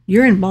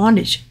 you're in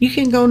bondage. You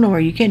can't go nowhere.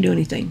 You can't do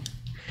anything.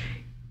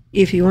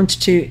 If he wants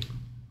to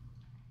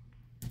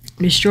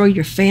destroy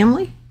your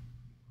family,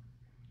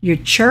 your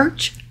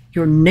church,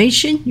 your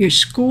nation, your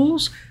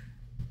schools,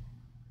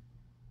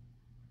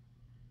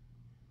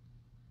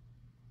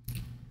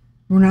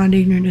 we're not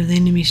ignorant of the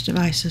enemy's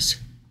devices.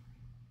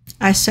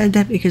 I said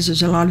that because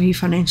there's a lot of you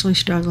financially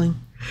struggling.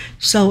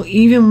 So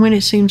even when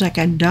it seems like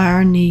a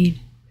dire need,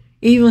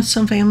 even with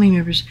some family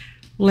members,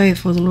 lay it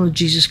for the Lord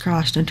Jesus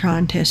Christ and try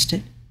and test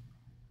it.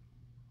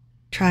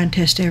 Try and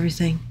test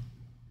everything.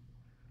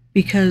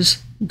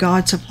 Because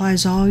God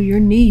supplies all your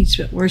needs,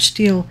 but we're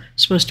still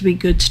supposed to be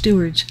good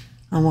stewards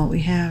on what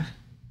we have.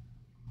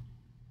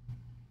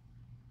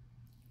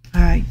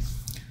 All right.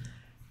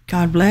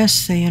 God bless.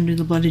 Stay under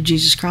the blood of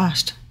Jesus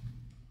Christ.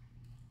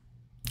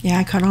 Yeah,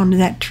 I caught on to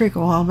that trick a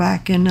while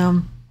back, and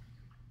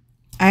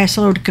I asked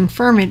the Lord to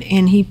confirm it,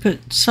 and he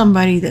put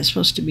somebody that's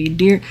supposed to be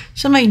dear,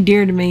 somebody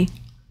dear to me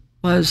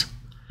was,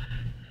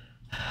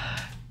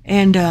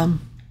 and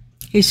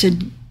he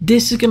said,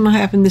 this is going to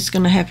happen, this is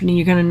going to happen, and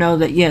you're going to know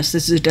that, yes,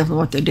 this is definitely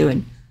what they're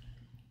doing.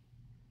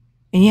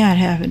 And yeah, it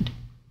happened.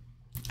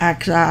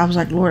 I was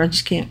like, Lord, I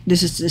just can't,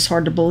 this is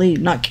hard to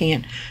believe. Not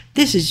can't.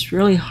 This is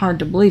really hard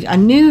to believe. I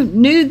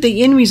knew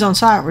the enemies on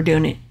site were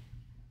doing it,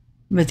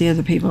 but the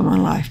other people in my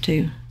life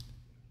too.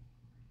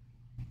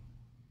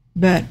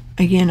 But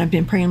again, I've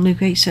been praying Luke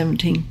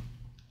 8:17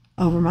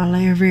 over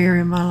every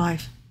area of my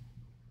life.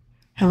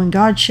 And when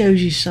God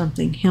shows you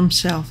something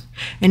himself,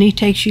 and he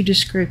takes you to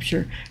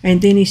scripture,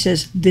 and then he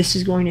says, this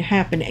is going to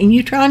happen, and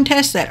you try and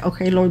test that.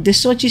 Okay, Lord, this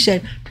is what you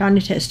said. I'm trying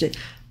to test it.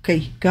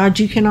 Okay, God,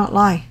 you cannot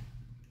lie.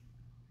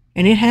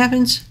 And it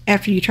happens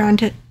after you try and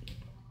test.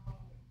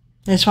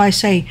 That's why I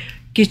say,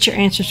 get your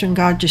answers from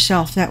God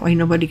yourself. That way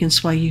nobody can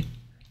sway you.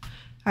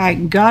 All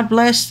right, God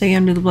bless. Stay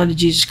under the blood of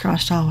Jesus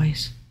Christ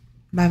always.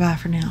 Bye-bye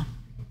for now.